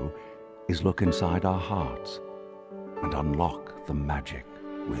have to do is look inside our hearts and unlock the magic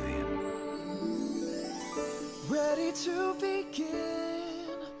within. Ready to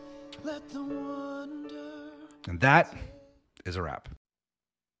begin, let the wonder. And that is a wrap.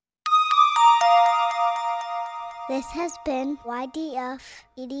 This has been YDF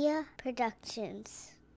Media Productions.